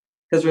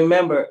 Because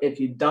remember, if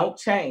you don't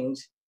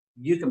change,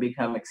 you can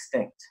become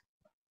extinct.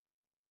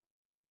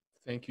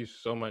 Thank you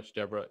so much,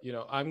 Deborah.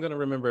 I'm going to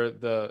remember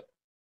the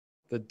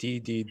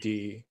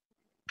DDD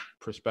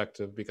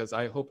perspective, because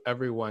I hope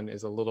everyone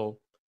is a little,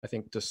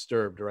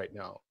 disturbed right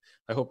now.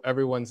 I hope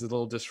everyone's a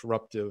little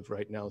disruptive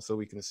right now so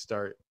we can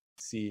start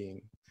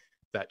seeing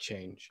that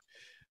change.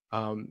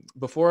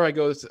 Before I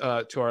go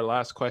to our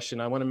last question,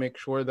 I want to make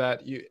sure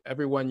that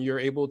you're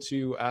able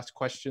to ask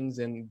questions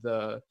in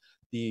the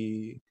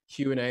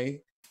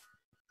Q&A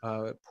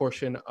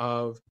portion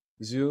of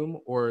Zoom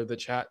or the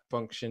chat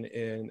function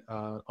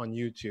on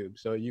YouTube.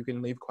 So you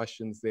can leave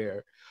questions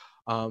there.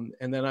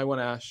 And then I want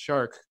to ask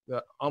Shariq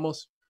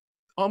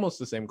almost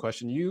the same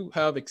question. You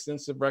have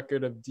extensive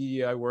record of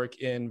DEI work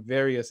in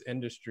various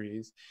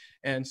industries.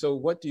 And so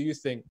what do you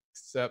think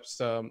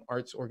steps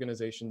arts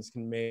organizations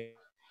can make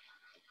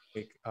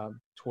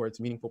towards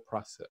meaningful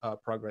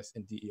progress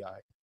in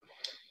DEI?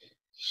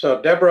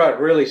 So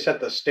Deborah really set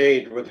the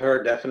stage with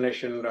her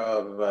definition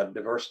of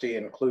diversity,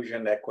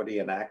 inclusion, equity,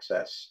 and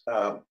access.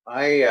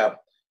 I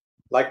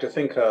like to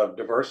think of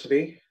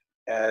diversity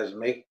as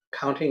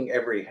counting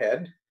every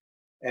head,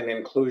 and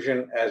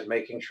inclusion as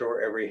making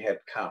sure every head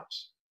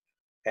counts.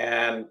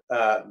 And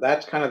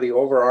that's kind of the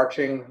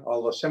overarching,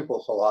 although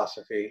simple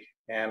philosophy.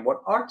 And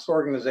what arts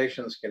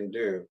organizations can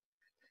do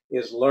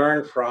is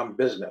learn from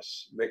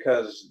business,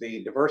 because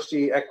the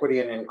diversity, equity,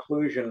 and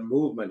inclusion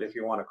movement, if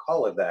you want to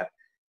call it that,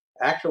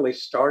 actually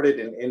started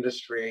in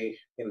industry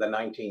in the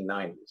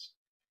 1990s.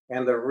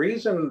 And the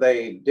reason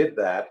they did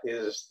that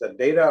is the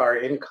data are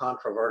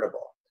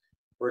incontrovertible,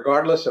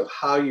 regardless of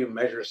how you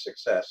measure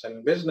success.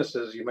 In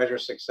businesses, you measure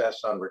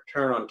success on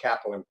return on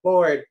capital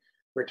employed,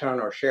 return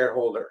on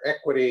shareholder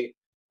equity,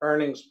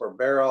 earnings per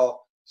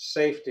barrel,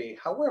 safety,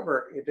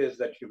 however it is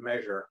that you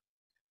measure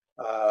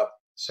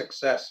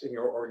success in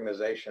your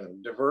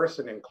organization. Diverse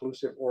and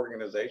inclusive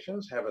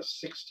organizations have a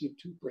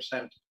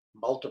 62%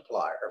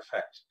 multiplier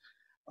effect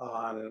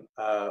on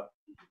the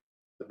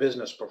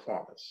business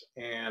performance.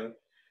 And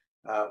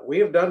we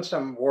have done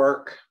some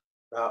work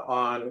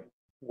on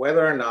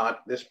whether or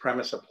not this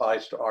premise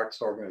applies to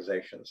arts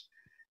organizations.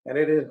 And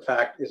it, in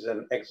fact, is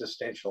an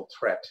existential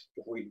threat.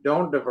 If we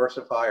don't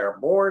diversify our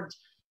boards,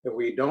 if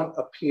we don't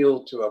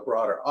appeal to a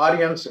broader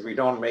audience, if we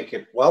don't make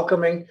it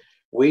welcoming,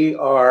 we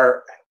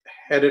are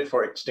headed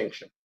for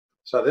extinction.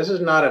 So this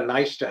is not a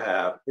nice to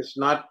have. It's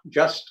not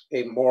just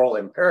a moral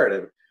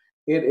imperative.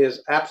 It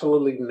is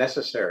absolutely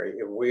necessary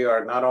if we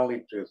are not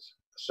only to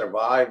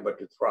survive, but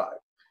to thrive.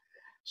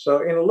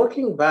 So in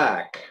looking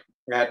back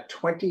at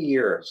 20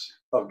 years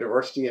of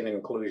diversity and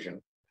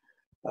inclusion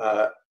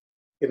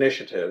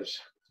initiatives,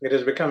 it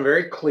has become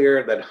very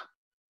clear that,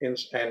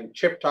 and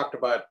Chip talked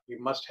about, you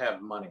must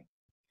have money.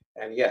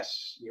 And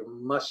yes, you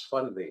must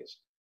fund these.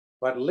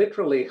 But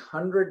literally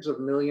hundreds of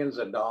millions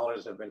of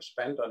dollars have been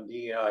spent on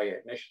DEI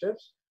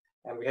initiatives,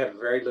 and we have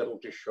very little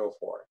to show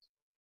for it.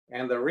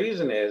 And the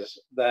reason is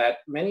that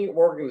many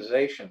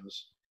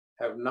organizations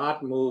have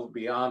not moved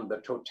beyond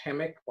the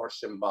totemic or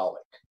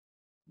symbolic,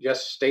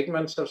 just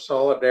statements of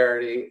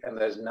solidarity, and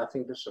there's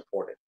nothing to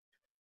support it.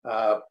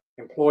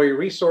 Employee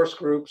resource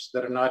groups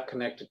that are not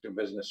connected to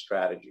business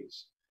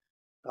strategies.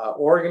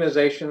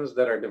 Organizations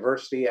that are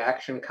diversity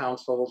action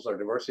councils or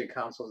diversity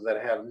councils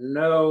that have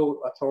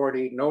no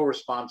authority, no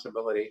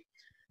responsibility.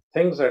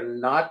 Things are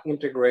not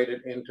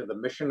integrated into the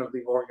mission of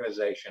the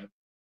organization.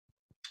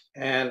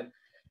 And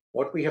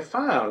what we have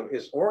found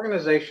is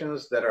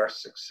organizations that are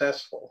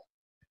successful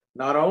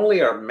not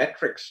only are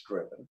metrics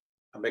driven,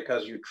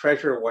 because you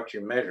treasure what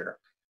you measure,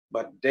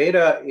 but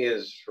data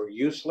is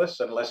useless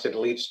unless it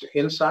leads to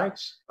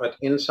insights, but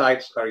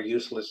insights are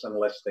useless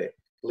unless they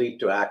lead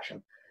to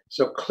action.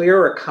 So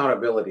clear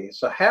accountability.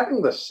 So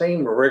having the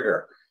same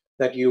rigor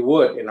that you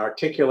would in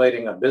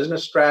articulating a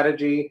business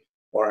strategy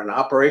or an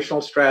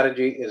operational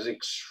strategy is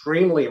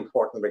extremely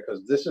important,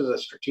 because this is a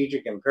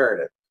strategic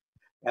imperative.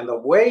 And the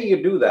way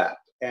you do that,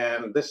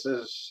 and this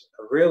is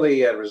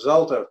really a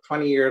result of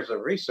 20 years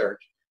of research,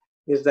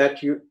 is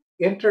that you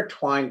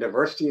intertwine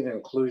diversity and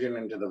inclusion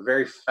into the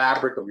very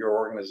fabric of your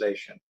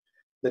organization,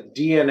 the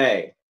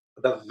DNA,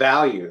 the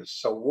values.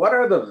 So what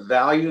are the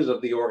values of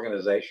the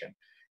organization?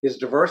 Is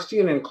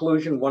diversity and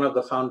inclusion one of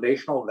the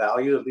foundational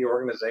values of the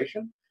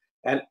organization?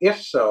 And if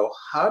so,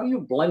 how do you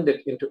blend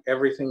it into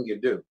everything you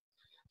do?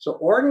 So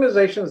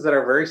organizations that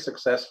are very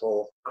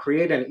successful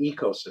create an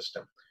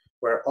ecosystem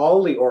where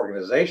all the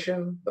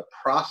organization, the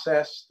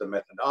process, the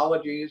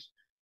methodologies,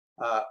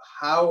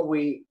 how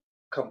we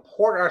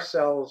comport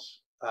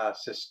ourselves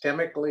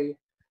systemically,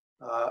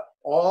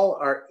 all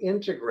are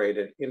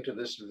integrated into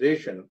this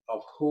vision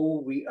of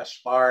who we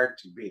aspire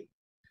to be.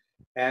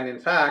 And in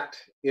fact,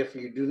 if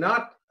you do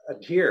not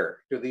adhere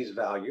to these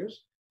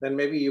values, then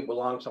maybe you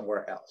belong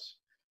somewhere else.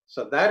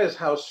 So that is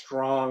how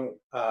strong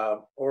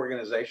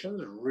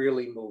organizations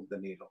really move the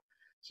needle.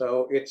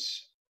 So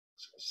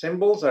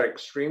symbols are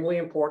extremely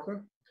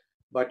important,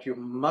 but you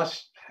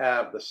must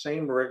have the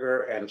same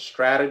rigor and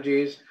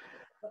strategies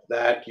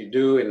that you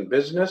do in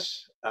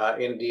business,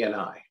 in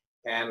D&I.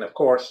 And of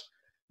course,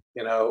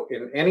 in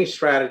any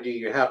strategy,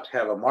 you have to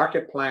have a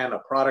market plan, a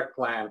product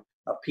plan,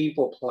 a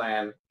people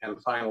plan,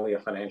 and finally a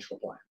financial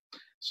plan.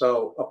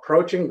 So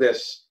approaching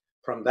this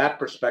from that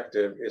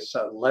perspective is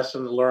a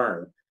lesson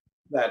learned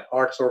that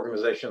arts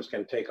organizations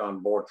can take on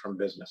board from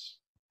business.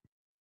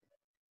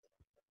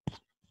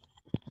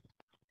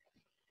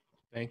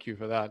 Thank you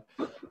for that.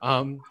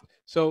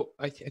 So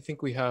I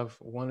think we have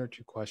one or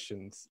two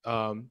questions.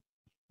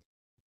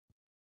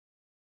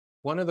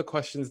 One of the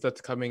questions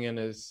that's coming in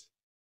is,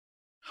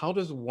 how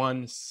does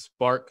one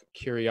spark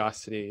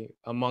curiosity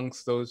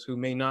amongst those who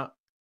may not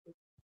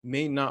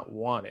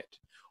want it,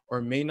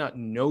 or may not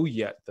know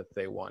yet that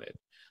they want it?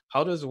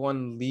 How does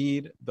one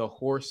lead the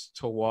horse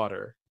to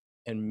water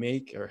and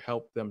make or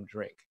help them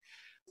drink?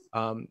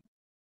 I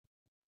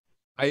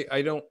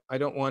don't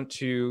want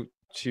to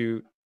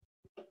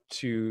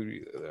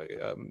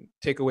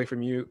take away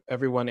from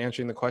everyone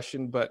answering the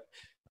question, but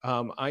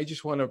I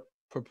just want to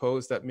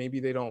propose that maybe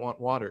they don't want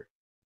water.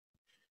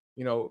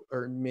 you know,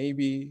 or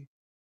maybe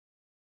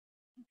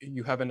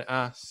you haven't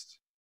asked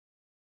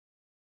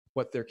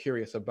what they're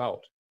curious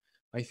about.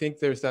 I think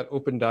there's that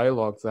open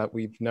dialogue that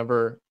we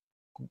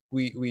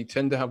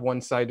tend to have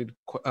one-sided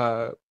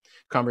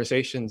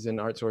conversations in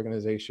arts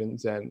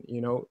organizations, and,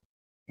 you know,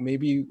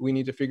 maybe we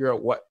need to figure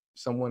out what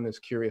someone is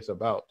curious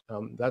about.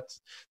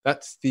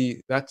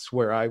 That's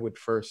where I would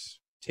first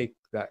take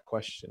that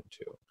question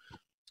to.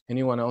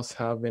 Anyone else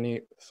have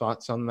any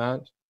thoughts on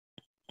that?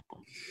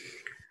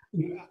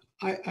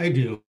 I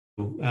do,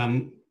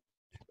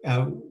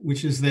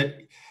 which is that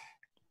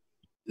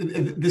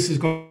this is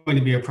going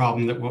to be a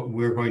problem that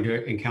we're going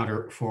to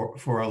encounter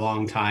for a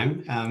long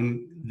time.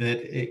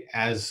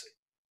 As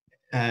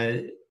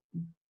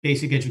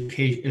basic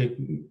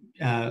education,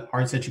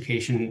 arts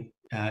education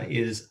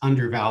is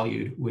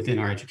undervalued within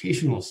our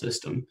educational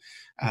system.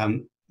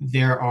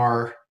 There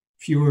are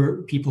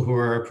fewer people who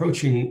are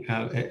approaching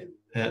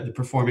the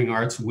performing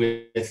arts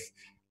with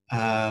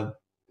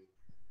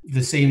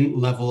the same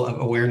level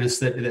of awareness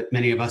that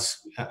many of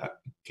us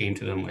came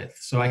to them with.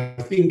 So I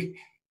think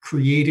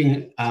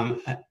creating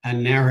a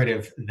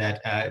narrative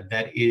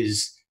that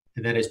is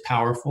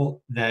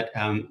powerful,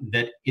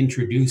 that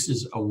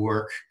introduces a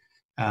work,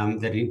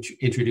 that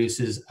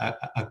introduces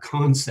a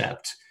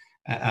concept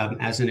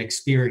as an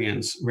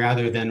experience,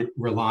 rather than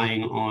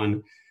relying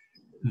on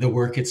the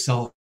work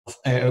itself,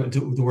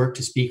 the work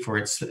to speak for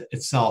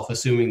itself,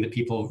 assuming that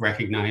people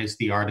recognize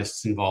the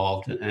artists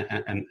involved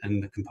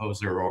and the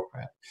composer,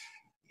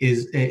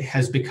 it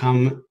has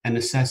become a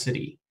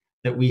necessity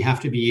that we have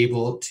to be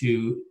able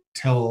to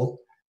tell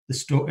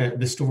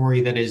the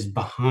story that is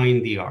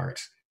behind the art,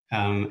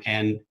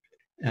 and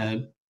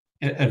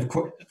of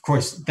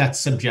course that's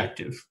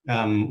subjective.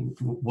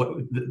 What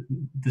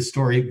the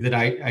story that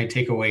I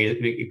take away,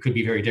 it could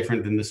be very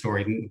different than the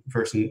story the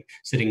person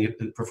sitting at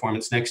the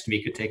performance next to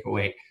me could take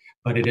away,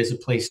 but it is a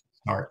place to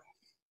start.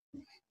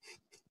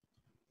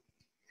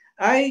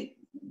 I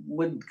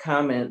would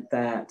comment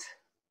that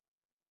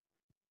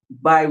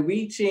by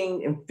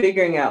reaching and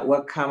figuring out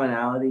what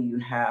commonality you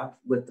have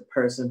with the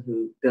person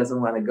who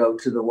doesn't want to go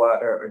to the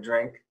water or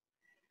drink,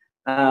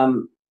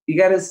 you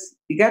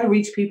got to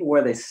reach people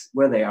where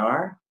they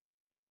are,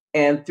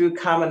 and through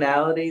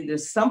commonality,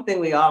 there's something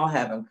we all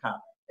have in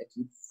common. If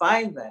you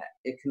find that,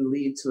 it can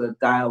lead to a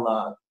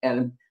dialogue and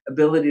an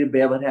ability to be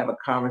able to have a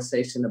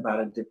conversation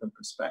about a different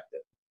perspective.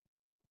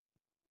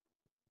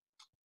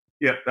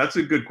 Yeah, that's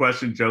a good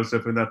question,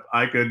 Joseph. And if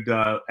I could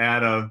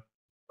add a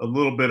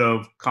little bit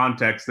of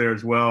context there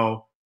as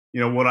well.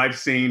 You know, what I've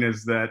seen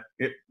is that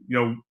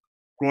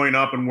growing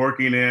up and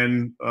working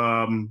in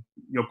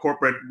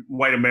corporate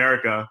white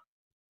America,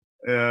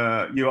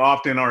 you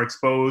often are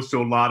exposed to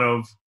a lot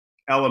of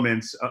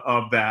elements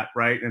of that,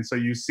 right? And so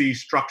you see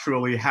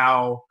structurally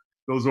how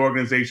those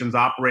organizations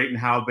operate and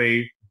how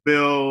they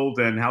build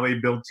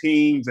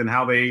teams and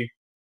how they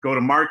go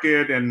to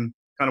market, and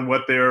kind of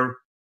what their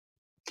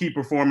key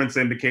performance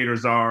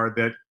indicators are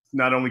that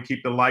not only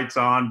keep the lights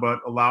on, but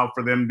allow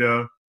for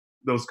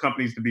those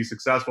companies to be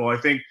successful. I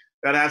think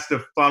that has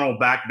to funnel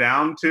back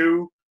down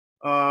to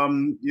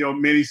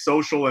many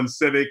social and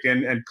civic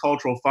and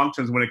cultural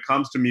functions when it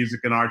comes to music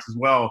and arts as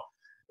well.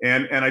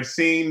 And I've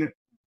seen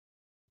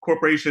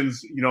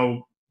corporations,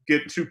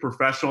 get too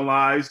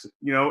professionalized,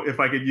 if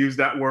I could use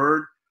that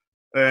word,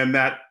 and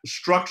that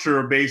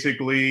structure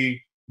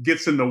basically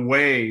gets in the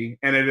way,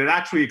 and it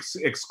actually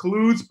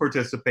excludes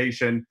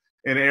participation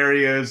in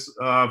areas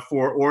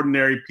for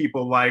ordinary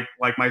people like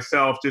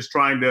myself, just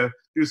trying to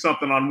do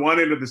something on one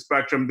end of the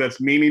spectrum that's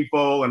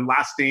meaningful and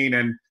lasting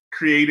and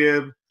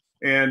creative,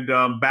 and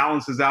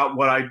balances out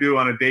what I do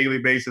on a daily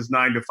basis,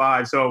 9 to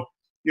 5. So,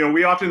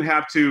 we often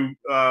have to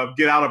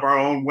get out of our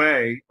own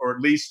way, or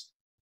at least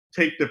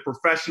take the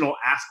professional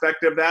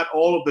aspect of that,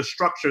 all of the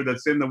structure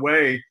that's in the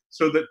way,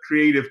 so that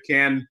creative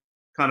can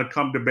kind of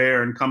come to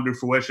bear and come to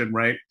fruition,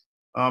 right?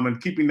 And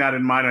keeping that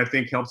in mind, I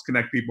think, helps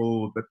connect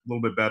people a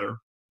little bit better.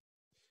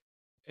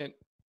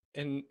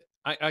 And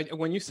I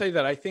when you say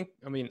that, I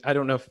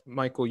don't know if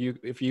Michael,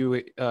 if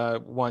you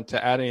want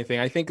to add anything.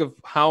 I think of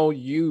how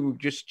you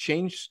just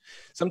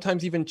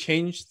sometimes even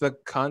change the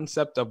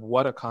concept of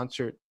what a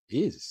concert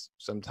is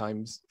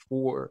sometimes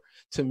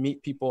to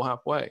meet people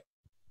halfway.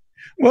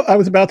 Well, I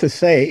was about to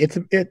say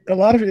a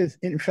lot of it is,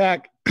 in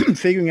fact,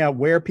 figuring out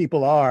where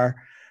people are,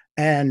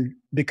 and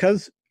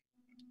because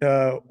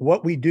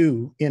what we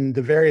do in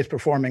the various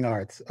performing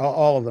arts,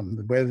 all of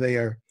them, whether they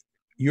are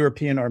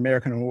European or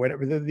American or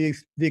whatever, the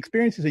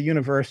experiences are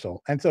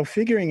universal. And so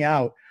figuring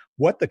out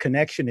what the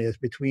connection is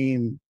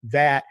between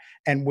that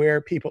and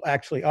where people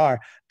actually are.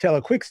 Tell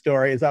a quick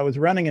story. As I was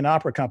running an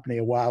opera company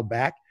a while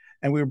back,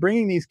 and we were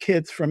bringing these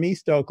kids from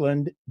East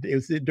Oakland, it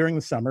was during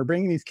the summer,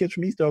 bringing these kids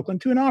from East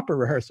Oakland to an opera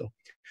rehearsal.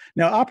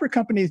 Now, opera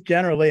companies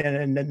generally,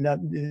 and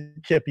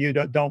Chip, you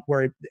don't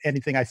worry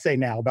anything I say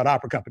now about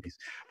opera companies,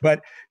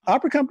 but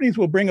opera companies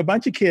will bring a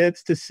bunch of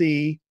kids to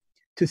see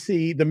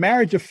the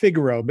Marriage of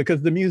Figaro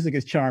because the music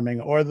is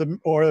charming, or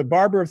the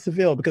Barber of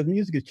Seville because the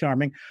music is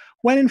charming,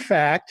 when in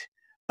fact,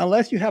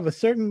 unless you have a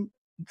certain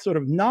sort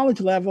of knowledge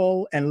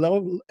level and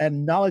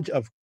knowledge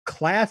of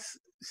class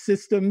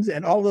systems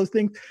and all those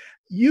things,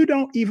 you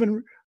don't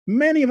even,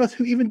 many of us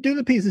who even do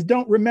the pieces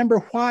don't remember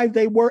why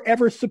they were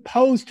ever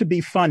supposed to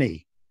be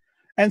funny.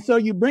 And so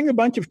you bring a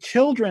bunch of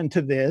children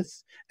to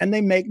this and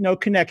they make no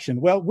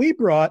connection. Well, we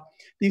brought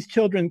these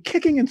children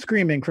kicking and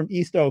screaming from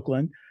East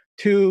Oakland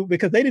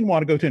because they didn't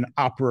want to go to an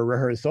opera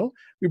rehearsal.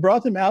 We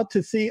brought them out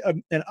to see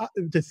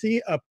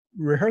a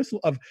rehearsal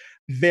of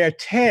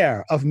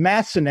Werther, of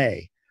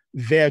Massenet,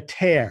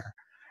 Werther.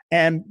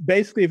 And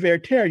basically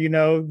Werther, you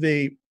know,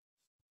 the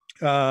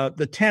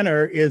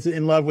tenor is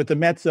in love with the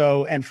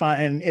mezzo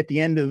and at the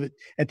end of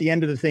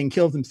the thing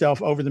kills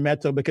himself over the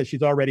mezzo because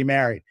she's already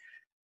married.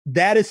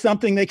 That is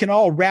something they can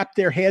all wrap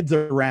their heads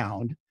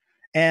around.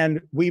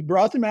 And we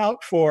brought them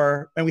out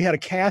and we had a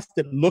cast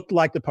that looked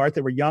like the part.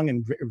 They were young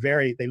and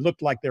they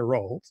looked like their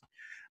roles.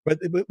 But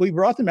we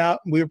brought them out.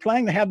 We were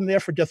planning to have them there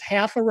for just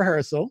half a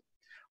rehearsal.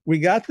 We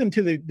got them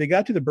they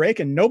got to the break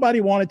and nobody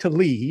wanted to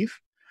leave.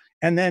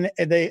 And then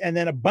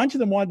a bunch of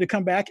them wanted to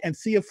come back and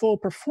see a full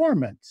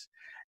performance.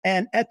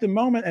 And at the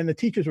moment, and the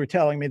teachers were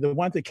telling me, the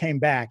ones that came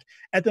back,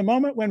 at the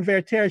moment when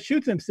Werther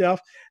shoots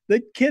himself,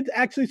 the kids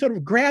actually sort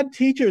of grabbed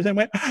teachers and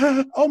went,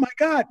 oh my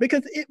God,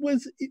 because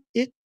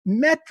it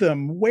met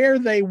them where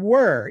they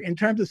were in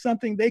terms of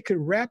something they could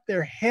wrap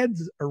their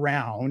heads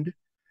around.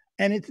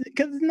 And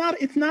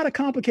it's not a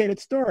complicated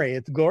story.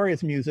 It's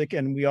glorious music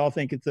and we all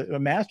think it's a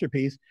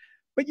masterpiece,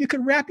 but you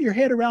could wrap your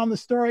head around the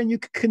story and you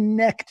could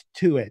connect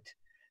to it.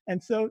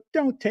 And so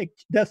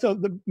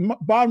the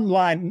bottom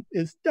line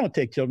is don't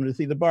take children to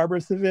see the Barber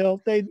of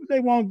Seville. They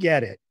won't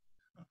get it.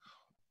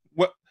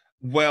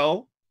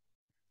 Well,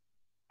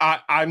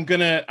 I'm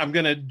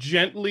gonna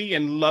gently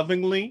and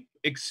lovingly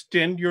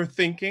extend your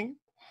thinking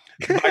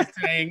by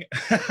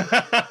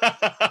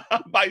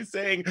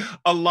saying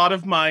a lot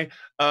of my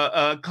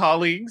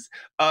colleagues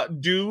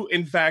do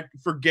in fact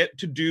forget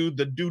to do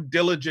the due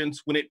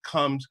diligence when it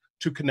comes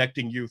to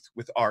connecting youth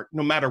with art,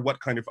 no matter what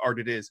kind of art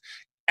it is.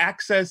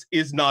 Access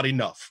is not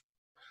enough.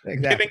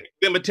 Exactly. Giving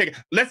them a ticket.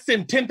 Let's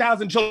send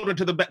 10,000 children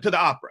to the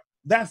opera.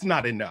 That's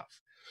not enough.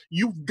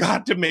 You've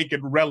got to make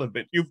it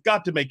relevant. You've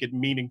got to make it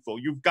meaningful.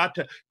 You've got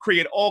to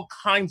create all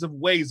kinds of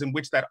ways in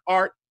which that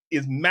art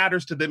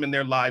matters to them in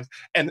their lives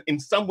and in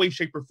some way,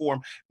 shape, or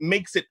form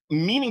makes it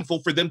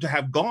meaningful for them to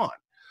have gone.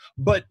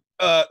 But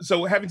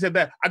so having said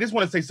that, I just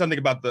want to say something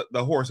about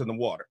the horse in the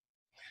water.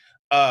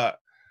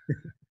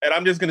 And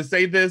I'm just going to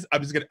say this. I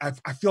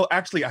feel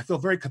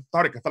very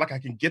cathartic. I feel like I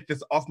can get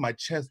this off my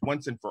chest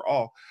once and for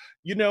all.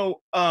 You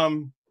know,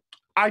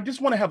 I just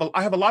want to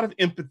I have a lot of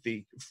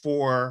empathy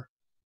for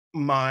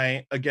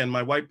my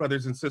white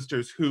brothers and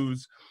sisters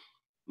whose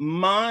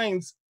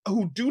minds,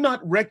 who do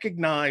not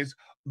recognize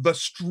the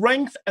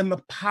strength and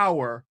the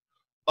power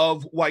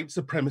of white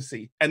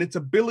supremacy and its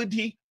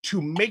ability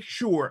to make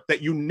sure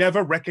that you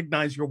never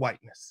recognize your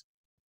whiteness.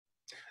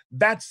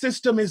 That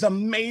system is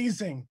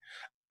amazing.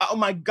 Oh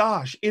my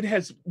gosh, it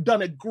has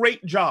done a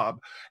great job.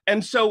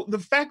 And so the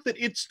fact that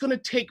it's going to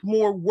take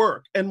more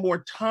work and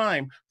more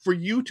time for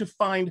you to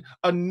find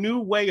a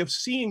new way of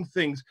seeing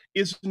things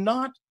is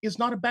not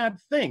a bad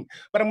thing.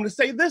 But I'm going to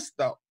say this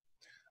though.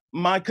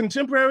 My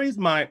contemporaries,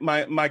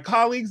 my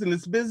colleagues in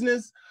this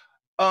business,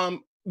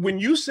 when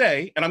you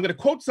say, and I'm going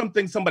to quote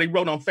something somebody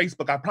wrote on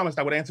Facebook, I promised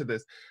I would answer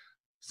this.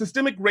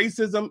 Systemic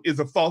racism is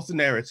a false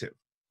narrative.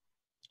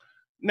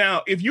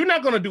 Now, if you're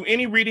not going to do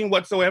any reading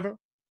whatsoever,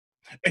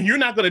 and you're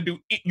not going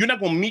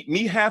to meet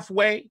me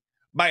halfway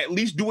by at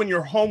least doing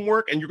your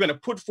homework, and you're going to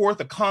put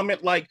forth a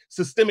comment like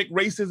systemic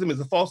racism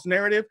is a false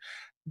narrative,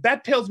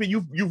 that tells me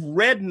you've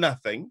read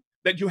nothing,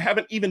 that you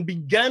haven't even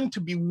begun to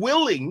be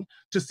willing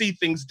to see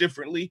things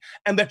differently,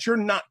 and that you're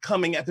not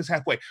coming at this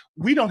halfway.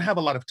 We don't have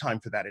a lot of time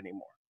for that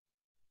anymore.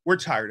 We're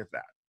tired of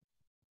that.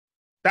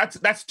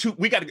 That's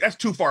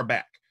too far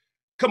back.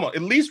 Come on,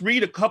 at least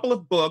read a couple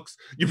of books.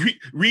 You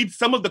read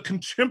some of the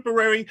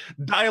contemporary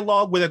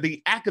dialogue, whether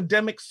the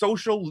academic,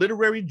 social,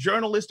 literary,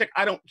 journalistic,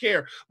 I don't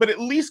care. But at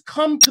least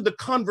come to the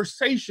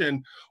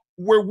conversation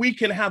where we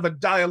can have a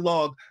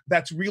dialogue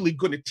that's really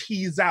going to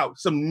tease out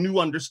some new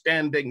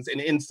understandings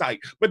and insight.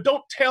 But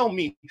don't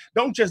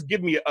just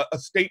give me a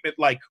statement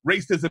like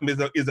racism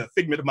is a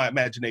figment of my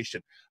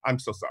imagination. I'm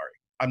so sorry.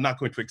 I'm not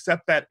going to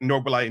accept that,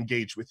 nor will I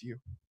engage with you.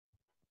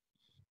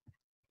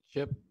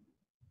 Chip,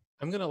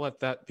 I'm going to let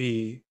that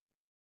be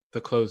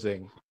the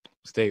closing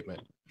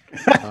statement.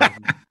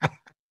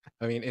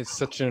 I mean, it's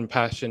such an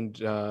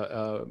impassioned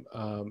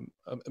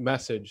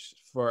message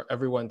for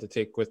everyone to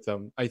take with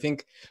them. I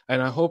think,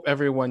 and I hope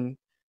everyone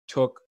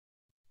took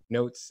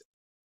notes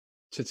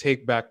to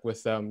take back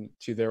with them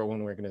to their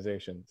own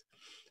organizations.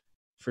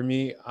 For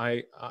me,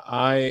 I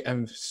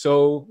am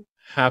so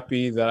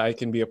happy that I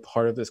can be a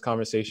part of this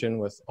conversation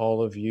with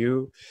all of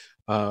you.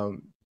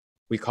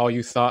 We call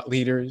you thought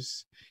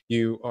leaders.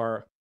 You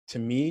are, to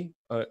me,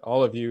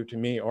 all of you to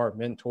me are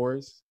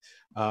mentors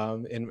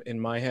in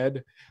my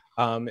head.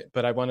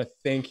 But I want to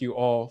thank you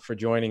all for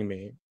joining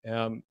me.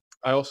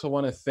 I also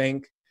want to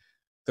thank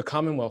the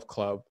Commonwealth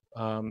Club.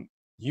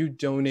 You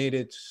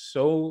donated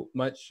so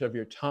much of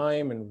your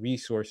time and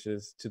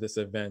resources to this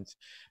event,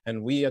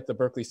 and we at the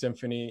Berkeley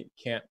Symphony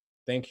can't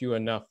thank you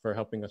enough for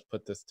helping us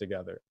put this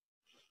together.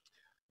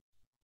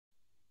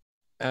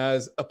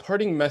 As a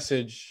parting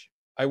message,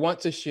 I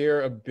want to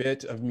share a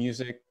bit of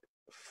music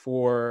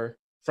from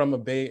a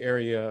Bay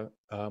Area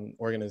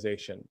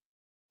organization.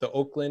 The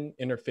Oakland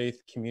Interfaith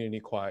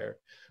Community Choir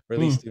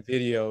released a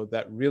video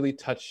that really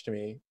touched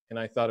me, and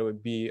I thought it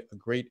would be a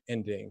great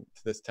ending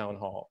to this town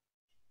hall.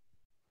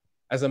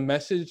 As a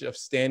message of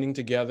standing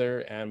together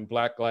and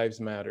Black Lives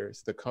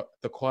Matters,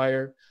 the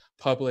choir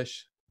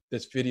published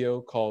this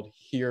video called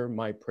Hear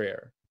My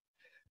Prayer.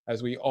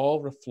 As we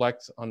all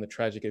reflect on the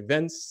tragic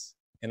events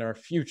in our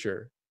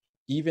future,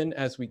 even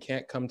as we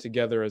can't come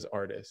together as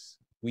artists,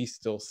 we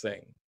still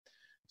sing.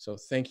 So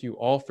thank you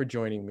all for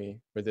joining me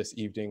for this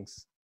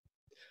evening's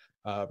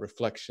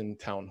Reflection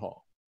Town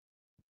Hall.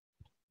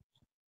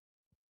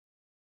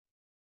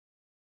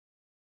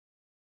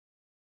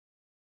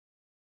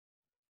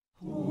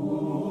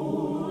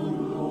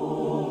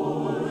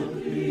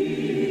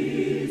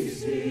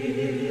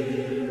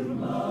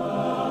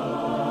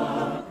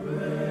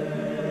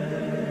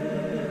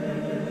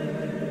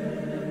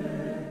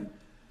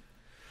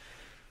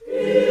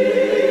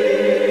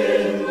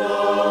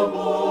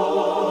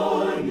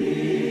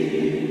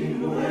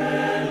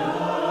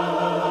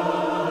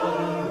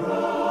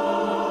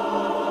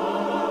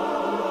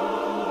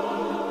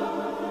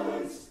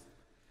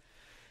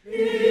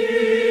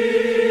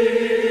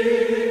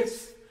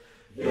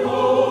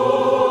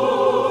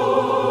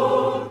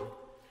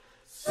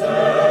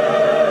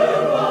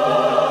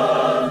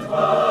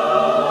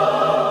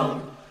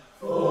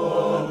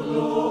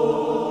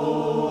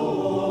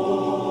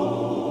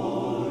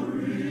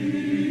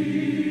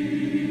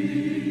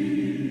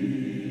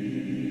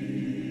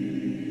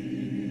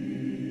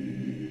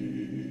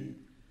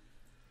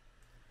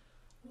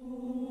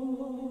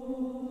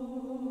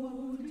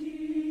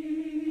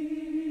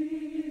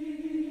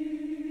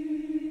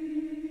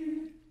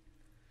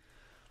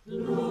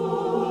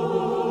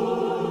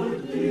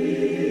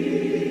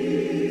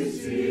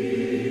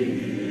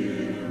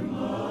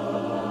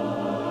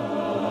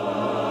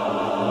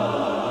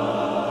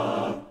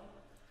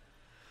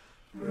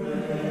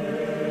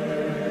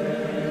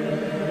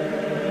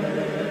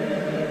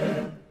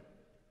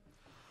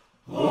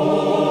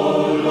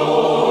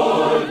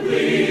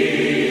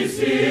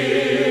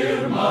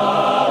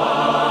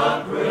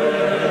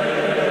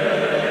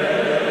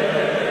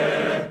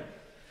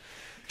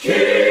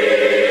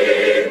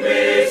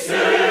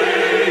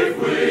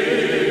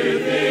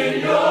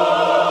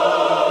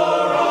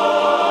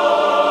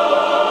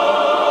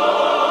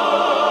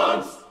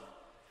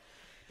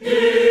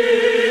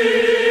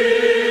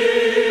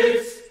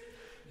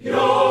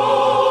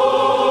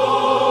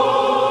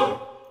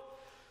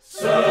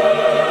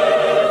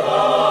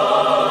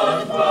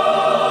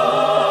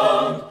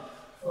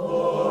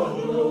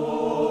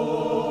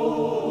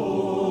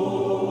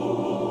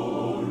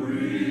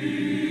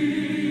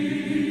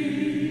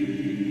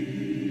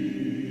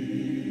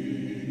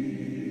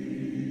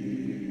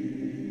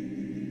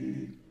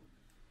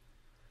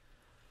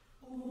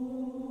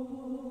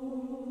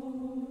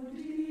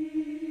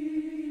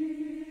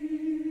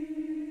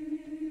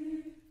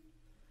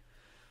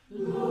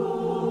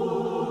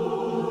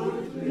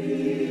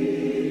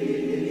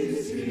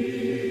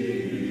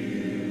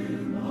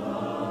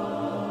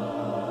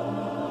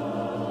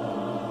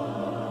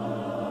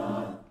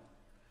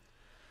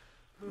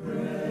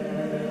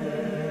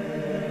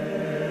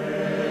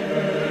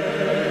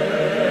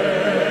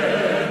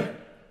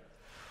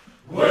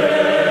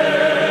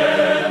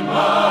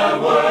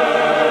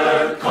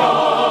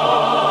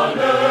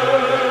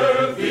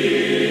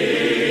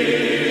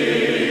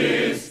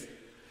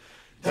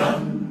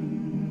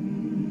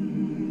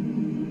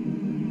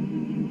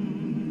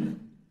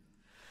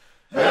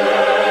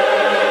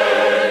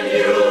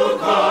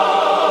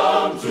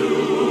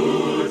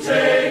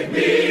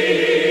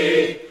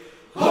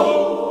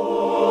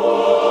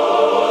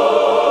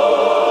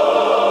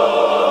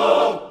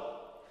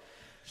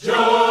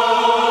 Joe!